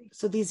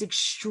 So these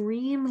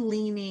extreme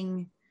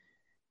leaning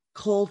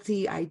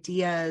culty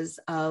ideas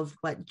of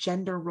what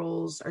gender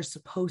roles are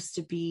supposed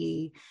to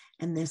be,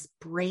 and this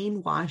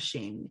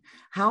brainwashing,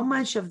 how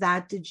much of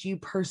that did you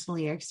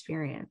personally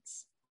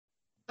experience?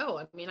 Oh,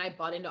 I mean, I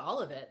bought into all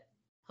of it,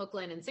 hook,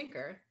 line, and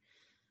sinker.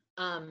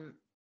 I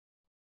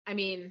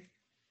mean,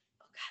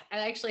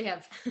 I actually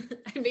have,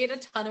 I made a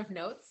ton of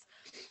notes,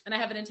 and I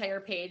have an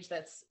entire page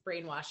that's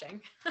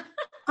brainwashing.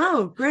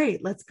 Oh,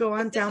 great. Let's go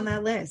on down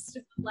that list.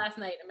 Last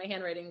night, my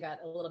handwriting got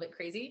a little bit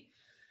crazy.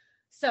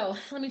 So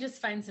let me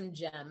just find some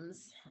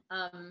gems.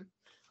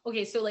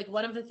 Okay. So like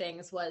one of the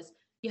things was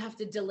you have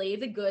to delay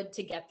the good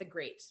to get the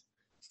great.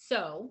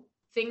 So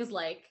things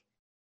like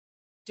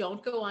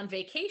don't go on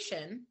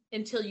vacation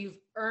until you've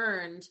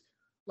earned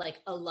like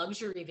a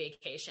luxury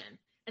vacation.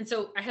 And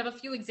so I have a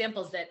few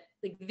examples that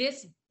like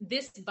this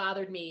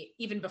bothered me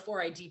even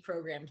before I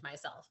deprogrammed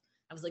myself.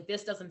 I was like,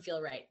 this doesn't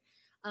feel right.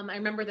 I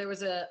remember there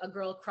was a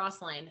girl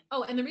crossline.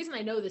 Oh, and the reason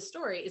I know this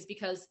story is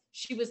because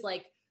she was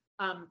like,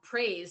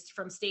 praised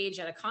from stage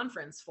at a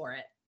conference for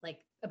it, like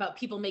about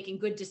people making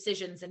good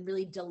decisions and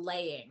really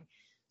delaying.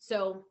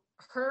 So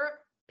her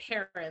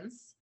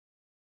parents,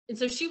 and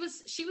so she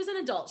was an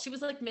adult. She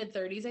was like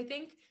mid-30s, I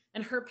think.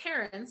 And her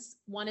parents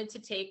wanted to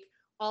take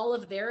all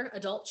of their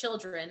adult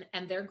children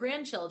and their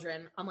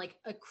grandchildren on like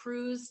a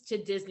cruise to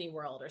Disney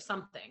World or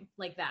something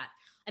like that.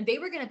 And they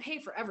were going to pay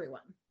for everyone.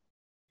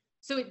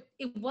 So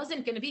it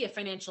wasn't going to be a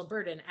financial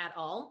burden at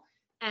all.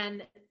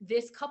 And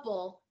this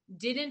couple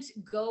didn't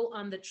go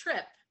on the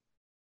trip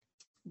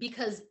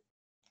because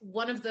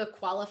one of the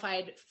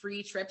qualified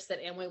free trips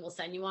that Amway will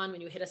send you on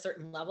when you hit a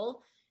certain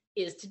level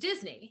is to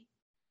Disney.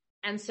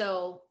 And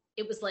so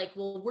it was like,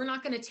 well, we're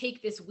not going to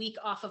take this week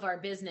off of our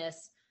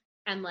business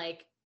and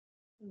like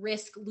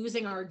risk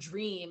losing our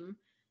dream,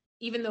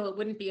 even though it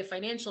wouldn't be a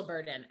financial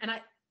burden. And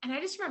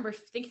I just remember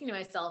thinking to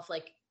myself,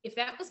 like, if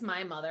that was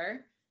my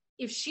mother,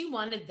 if she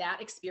wanted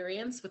that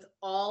experience with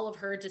all of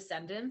her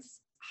descendants,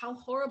 how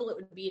horrible it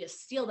would be to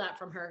steal that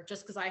from her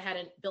just because I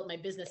hadn't built my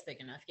business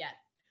big enough yet.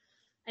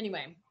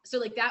 Anyway, so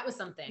like that was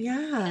something.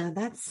 Yeah,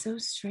 that's so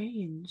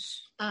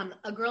strange.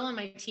 A girl on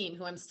my team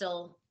who I'm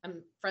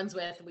friends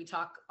with, we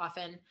talk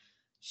often.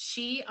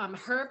 She,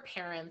 her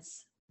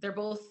parents, they're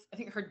both, I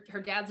think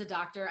her dad's a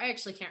doctor. I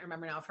actually can't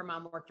remember now if her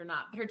mom worked or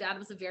not, but her dad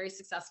was a very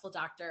successful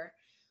doctor.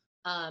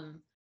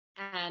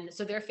 And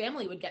so their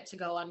family would get to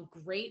go on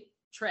great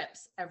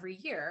trips every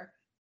year.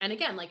 And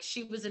again, like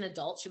she was an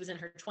adult, she was in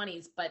her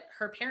 20s, but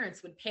her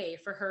parents would pay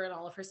for her and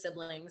all of her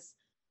siblings.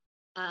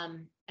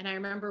 And I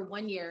remember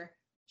one year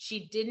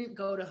she didn't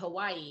go to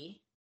Hawaii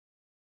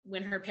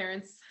when her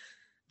parents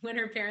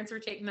were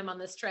taking them on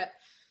this trip.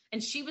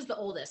 And she was the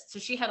oldest. So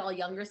she had all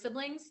younger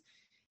siblings.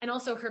 And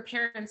also her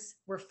parents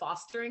were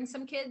fostering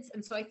some kids.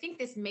 And so I think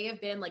this may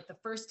have been like the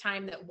first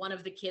time that one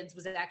of the kids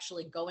was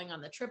actually going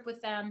on the trip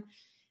with them.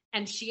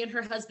 And she and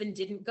her husband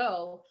didn't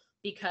go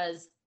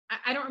because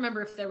I don't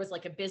remember if there was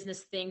like a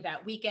business thing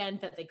that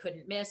weekend that they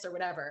couldn't miss or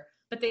whatever,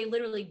 but they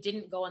literally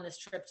didn't go on this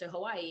trip to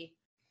Hawaii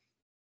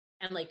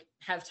and like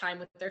have time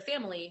with their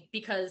family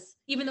because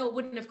even though it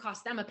wouldn't have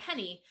cost them a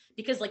penny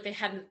because like they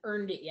hadn't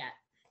earned it yet.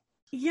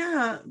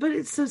 Yeah, but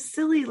it's so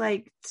silly.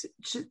 Like,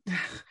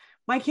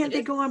 why can't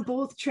they go on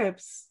both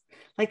trips?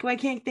 Like, why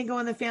can't they go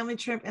on the family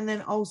trip and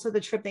then also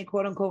the trip they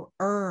quote unquote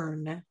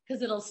earn?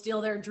 Because it'll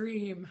steal their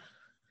dream.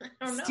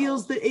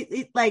 Steals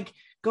it like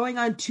going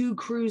on 2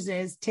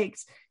 cruises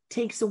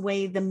takes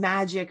away the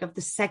magic of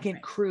the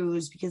second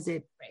cruise because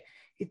it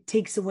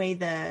takes away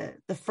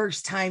the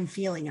first time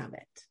feeling of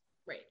it.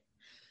 Right.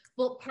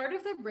 Well, part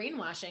of the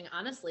brainwashing,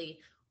 honestly,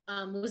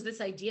 was this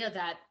idea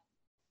that,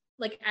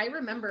 like, I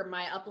remember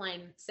my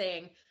upline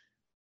saying,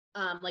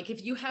 like,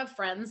 if you have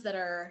friends that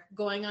are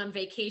going on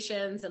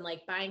vacations and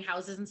like buying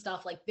houses and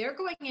stuff, like they're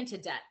going into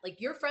debt. Like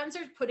your friends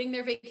are putting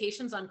their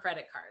vacations on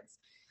credit cards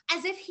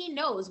as if he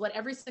knows what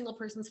every single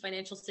person's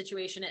financial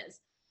situation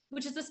is,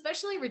 which is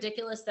especially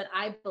ridiculous that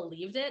I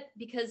believed it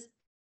because,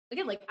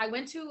 again, like I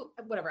went to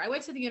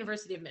the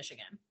University of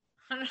Michigan.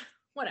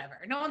 Whatever.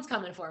 No one's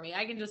coming for me.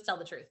 I can just tell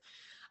the truth.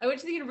 I went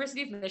to the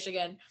University of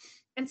Michigan.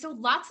 And so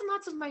lots and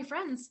lots of my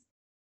friends,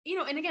 you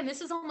know, and again, this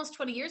is almost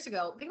 20 years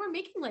ago, they were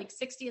making like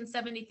 60 and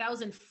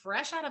 70,000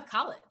 fresh out of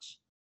college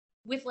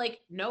with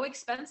no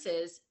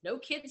expenses, no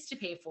kids to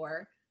pay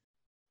for,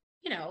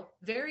 you know,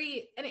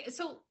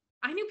 so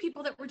I knew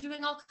people that were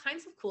doing all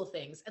kinds of cool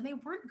things and they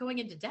weren't going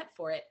into debt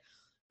for it,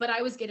 but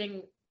I was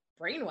getting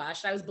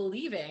brainwashed. I was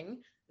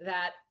believing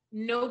that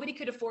nobody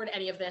could afford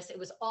any of this. It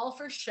was all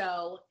for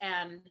show.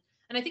 And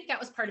I think that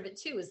was part of it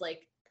too, is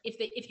like,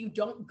 if you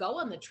don't go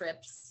on the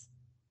trips,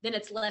 then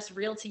it's less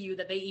real to you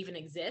that they even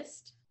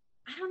exist.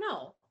 I don't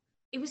know.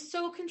 It was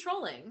so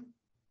controlling.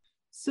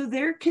 So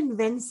they're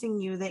convincing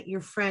you that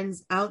your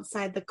friends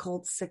outside the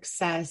cult's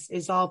success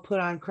is all put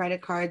on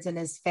credit cards and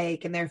is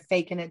fake, and they're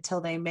faking it till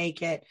they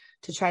make it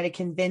to try to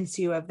convince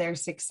you of their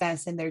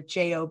success and their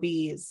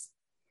JOBs.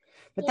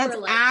 But that's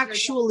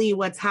actually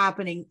what's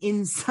happening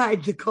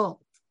inside the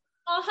cult.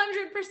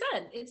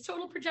 100%. It's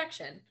total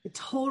projection.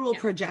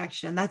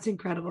 Projection. That's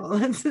incredible.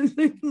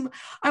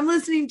 I'm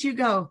listening to you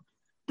go,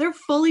 they're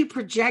fully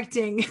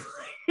projecting.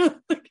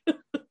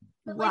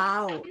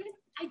 Wow.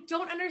 I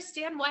don't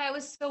understand why I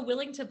was so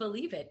willing to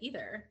believe it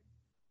either.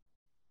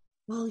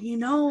 Well, you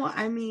know,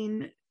 I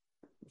mean,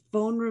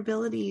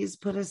 vulnerabilities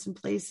put us in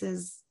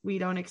places we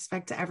don't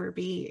expect to ever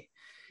be.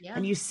 Yeah.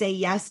 And you say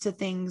yes to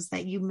things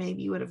that you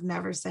maybe would have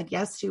never said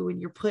yes to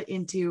when you're put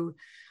into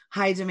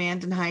high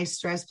demand and high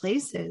stress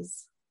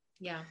places.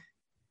 Yeah.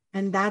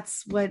 And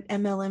that's what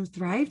MLM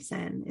thrives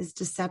in, is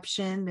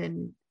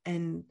deception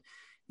and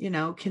you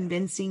know,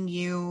 convincing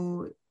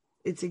you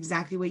it's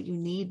exactly what you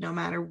need, no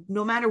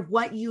matter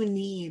what you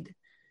need.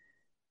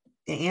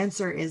 The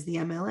answer is the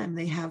MLM.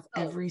 They have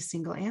every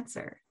single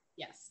answer.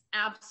 Yes,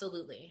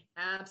 absolutely.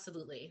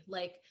 Absolutely.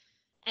 Like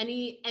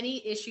any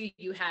issue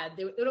you had,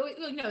 they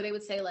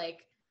would say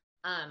like,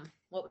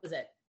 what was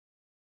it?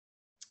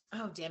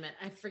 Oh, damn it.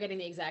 I'm forgetting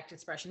the exact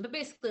expression, but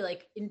basically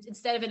like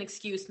instead of an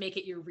excuse, make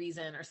it your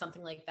reason or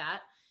something like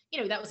that.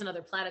 You know, that was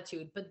another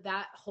platitude, but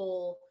that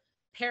whole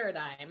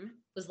paradigm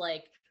was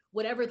like,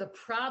 whatever the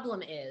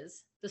problem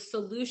is, the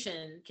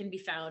solution can be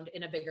found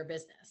in a bigger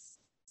business.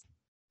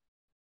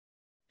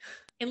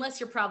 Unless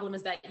your problem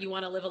is that you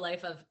want to live a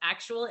life of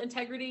actual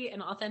integrity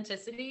and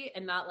authenticity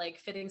and not like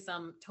fitting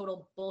some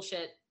total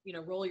bullshit, you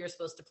know, role you're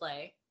supposed to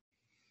play.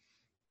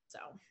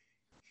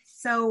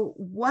 So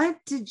what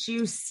did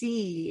you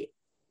see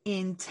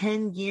in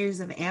 10 years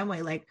of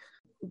Amway? Like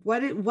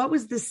what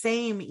was the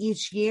same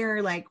each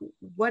year? Like,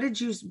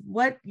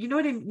 you know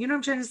what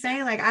I'm trying to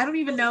say? Like, I don't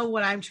even know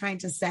what I'm trying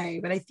to say,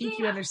 but I think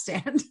you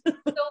understand.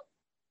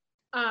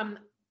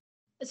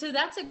 So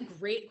that's a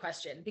great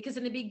question, because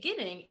in the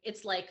beginning,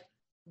 it's like,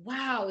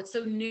 wow, it's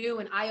so new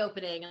and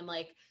eye-opening. And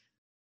like,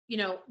 you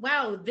know,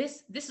 wow,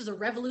 this is a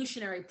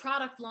revolutionary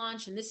product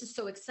launch and this is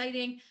so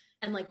exciting.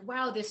 And like,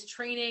 wow, this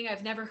training,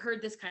 I've never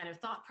heard this kind of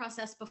thought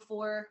process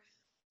before.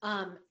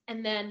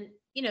 And then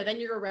then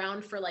you're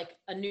around for like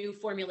a new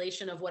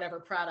formulation of whatever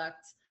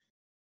product.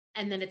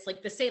 And then it's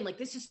like the same, like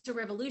this is so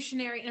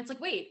revolutionary. And it's like,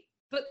 wait,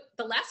 but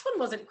the last one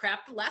wasn't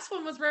crap. The last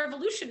one was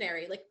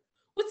revolutionary. Like,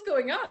 what's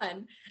going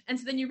on? And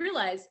so then you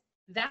realize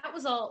that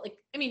was all like,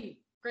 I mean,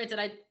 granted,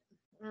 I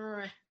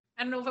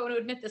don't know if I want to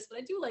admit this, but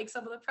I do like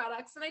some of the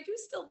products and I do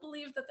still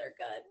believe that they're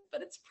good,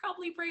 but it's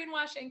probably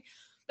brainwashing.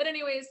 But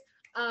anyways,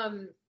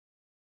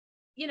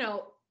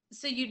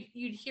 so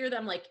you'd hear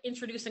them like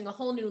introducing a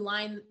whole new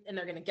line and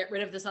they're going to get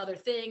rid of this other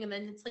thing. And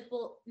then it's like,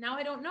 well, now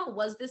I don't know,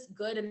 was this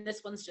good and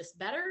this one's just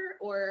better,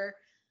 or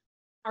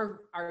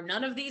are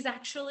none of these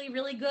actually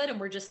really good and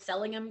we're just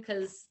selling them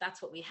because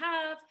that's what we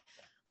have?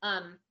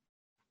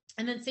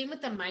 And then same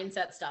with the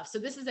mindset stuff. So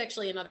this is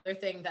actually another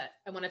thing that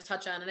I want to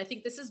touch on. And I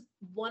think this is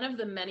one of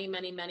the many,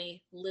 many,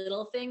 many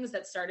little things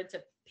that started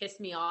to piss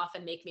me off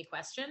and make me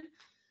question.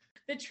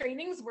 The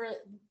trainings were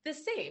the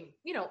same,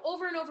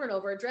 over and over and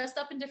over, dressed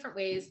up in different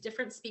ways,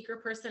 different speaker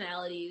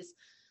personalities.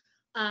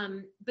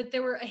 But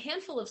there were a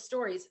handful of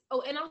stories.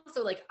 Oh, and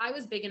also like I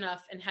was big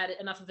enough and had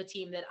enough of a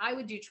team that I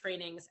would do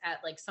trainings at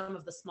like some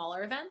of the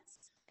smaller events.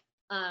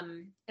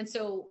 And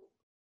so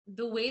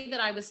the way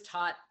that I was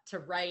taught to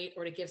write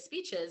or to give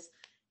speeches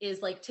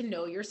is like to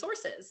know your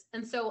sources.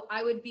 And so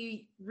I would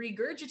be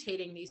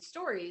regurgitating these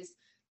stories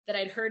that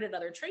I'd heard at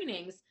other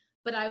trainings,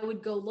 but I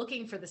would go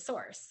looking for the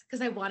source because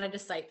I wanted to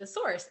cite the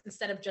source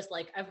instead of just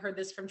like, I've heard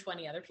this from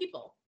 20 other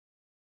people.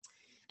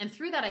 And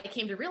through that, I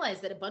came to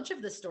realize that a bunch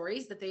of the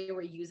stories that they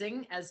were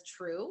using as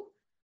true,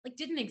 like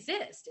didn't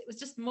exist. It was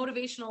just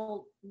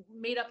motivational,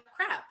 made up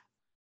crap.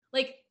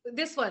 Like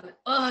this one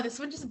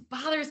just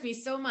bothers me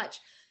so much.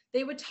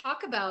 They would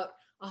talk about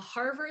a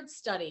Harvard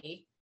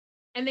study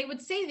and they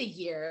would say the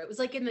year, it was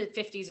like in the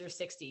 50s or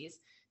 60s.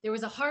 There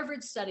was a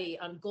Harvard study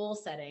on goal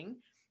setting,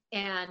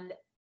 and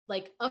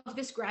like of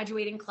this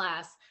graduating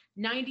class,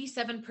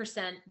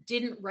 97%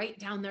 didn't write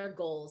down their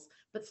goals,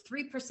 but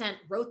 3%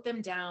 wrote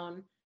them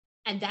down.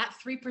 And that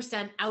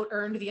 3%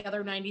 out-earned the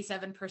other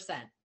 97%.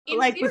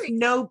 Like theory, with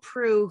no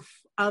proof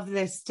of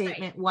this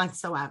statement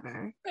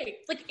whatsoever. Right.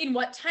 Like in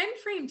what time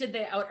frame did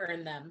they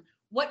out-earn them?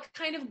 What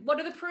are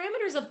the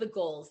parameters of the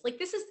goals? Like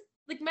this is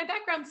like my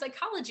background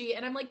psychology.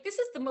 And I'm like, this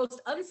is the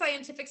most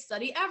unscientific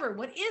study ever.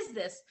 What is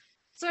this?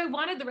 So I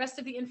wanted the rest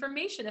of the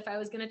information if I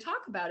was going to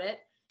talk about it.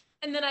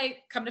 And then I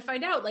come to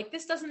find out like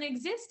this doesn't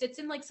exist. It's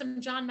in like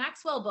some John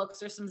Maxwell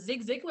books or some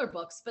Zig Ziglar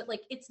books, but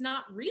like it's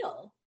not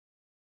real.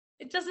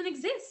 It doesn't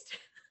exist.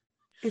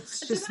 It's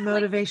just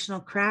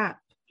motivational crap.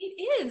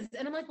 It is.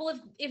 And I'm like, well,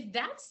 if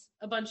that's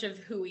a bunch of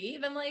hooey,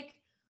 then like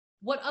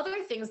what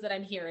other things that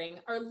I'm hearing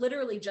are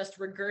literally just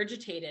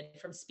regurgitated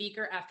from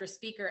speaker after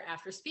speaker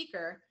after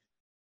speaker,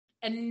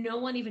 and no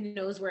one even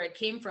knows where it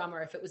came from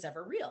or if it was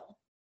ever real.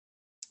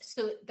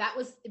 So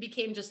it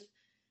became just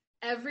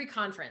every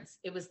conference,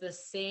 it was the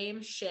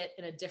same shit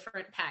in a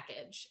different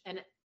package.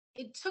 And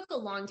it took a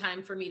long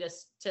time for me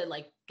to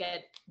like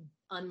get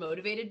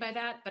unmotivated by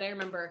that. But I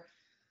remember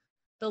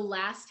the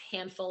last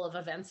handful of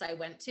events I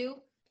went to,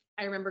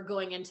 I remember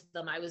going into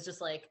them, I was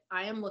just like,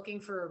 I am looking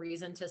for a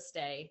reason to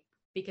stay,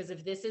 because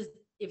if this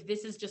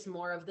is just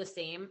more of the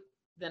same,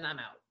 then I'm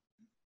out.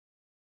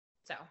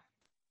 So.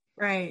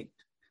 Right.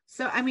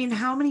 So, I mean,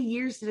 how many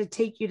years did it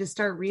take you to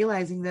start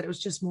realizing that it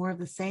was just more of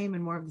the same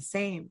and more of the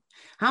same?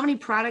 How many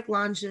product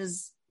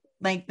launches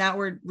like that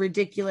were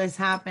ridiculous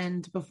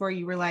happened before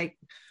you were like,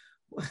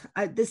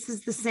 this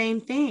is the same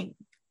thing?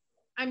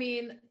 I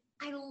mean,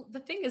 the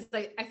thing is,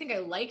 like, I think I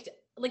liked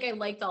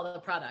all the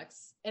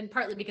products, and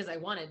partly because I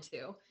wanted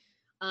to.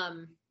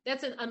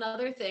 That's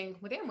another thing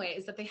with Amway,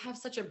 is that they have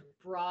such a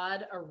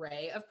broad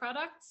array of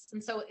products.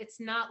 And so it's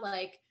not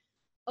like,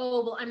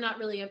 oh, well, I'm not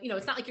really,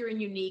 it's not like you're in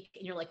Unique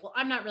and you're like, well,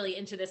 I'm not really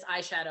into this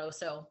eyeshadow.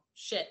 So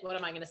shit, what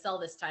am I going to sell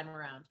this time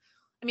around?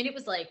 I mean, it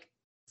was like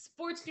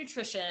sports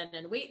nutrition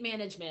and weight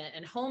management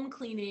and home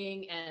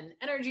cleaning and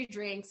energy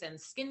drinks and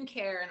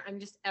skincare. And I'm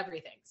just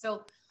everything.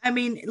 So, I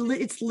mean,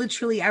 it's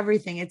literally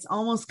everything. It's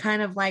almost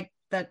kind of like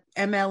the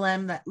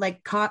MLM that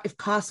like if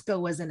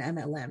Costco was an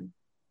MLM.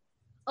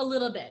 A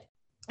little bit.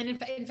 And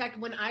in fact,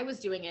 when I was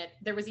doing it,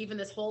 there was even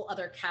this whole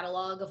other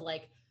catalog of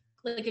like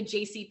a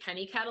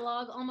JCPenney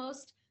catalog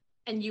almost.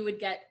 And you would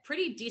get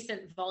pretty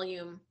decent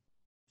volume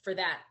for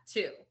that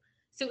too.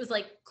 So it was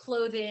like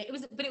clothing,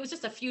 but it was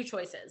just a few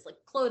choices, like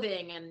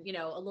clothing and,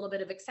 a little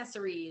bit of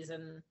accessories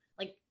and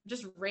like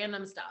just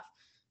random stuff.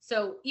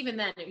 So even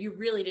then you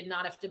really did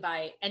not have to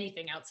buy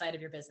anything outside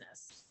of your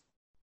business.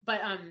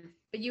 But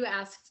you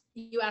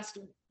asked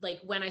like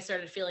when I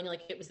started feeling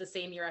like it was the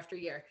same year after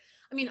year.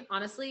 I mean,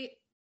 honestly,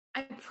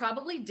 I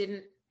probably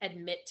didn't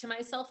admit to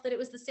myself that it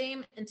was the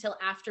same until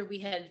after we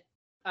had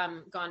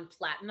gone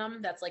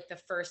platinum. That's like the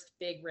first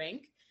big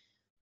rank.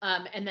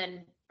 And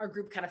then our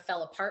group kind of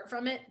fell apart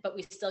from it, but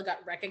we still got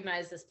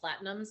recognized as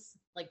platinums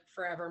like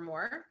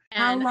forevermore.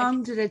 And how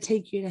long did it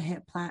take you to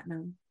hit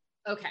platinum?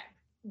 Okay.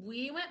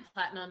 We went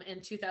platinum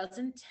in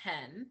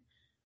 2010.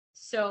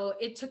 So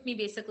it took me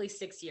basically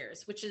 6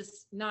 years, which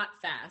is not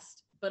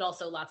fast, but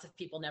also lots of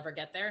people never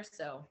get there.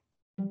 So.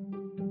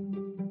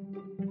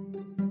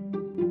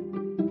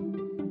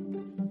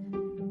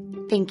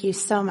 thank you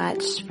so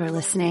much for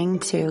listening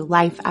to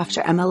Life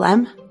After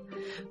MLM.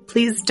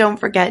 Please don't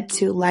forget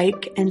to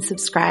like and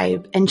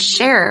subscribe and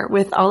share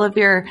with all of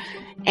your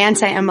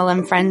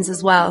anti-MLM friends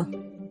as well.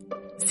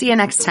 See you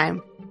next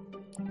time.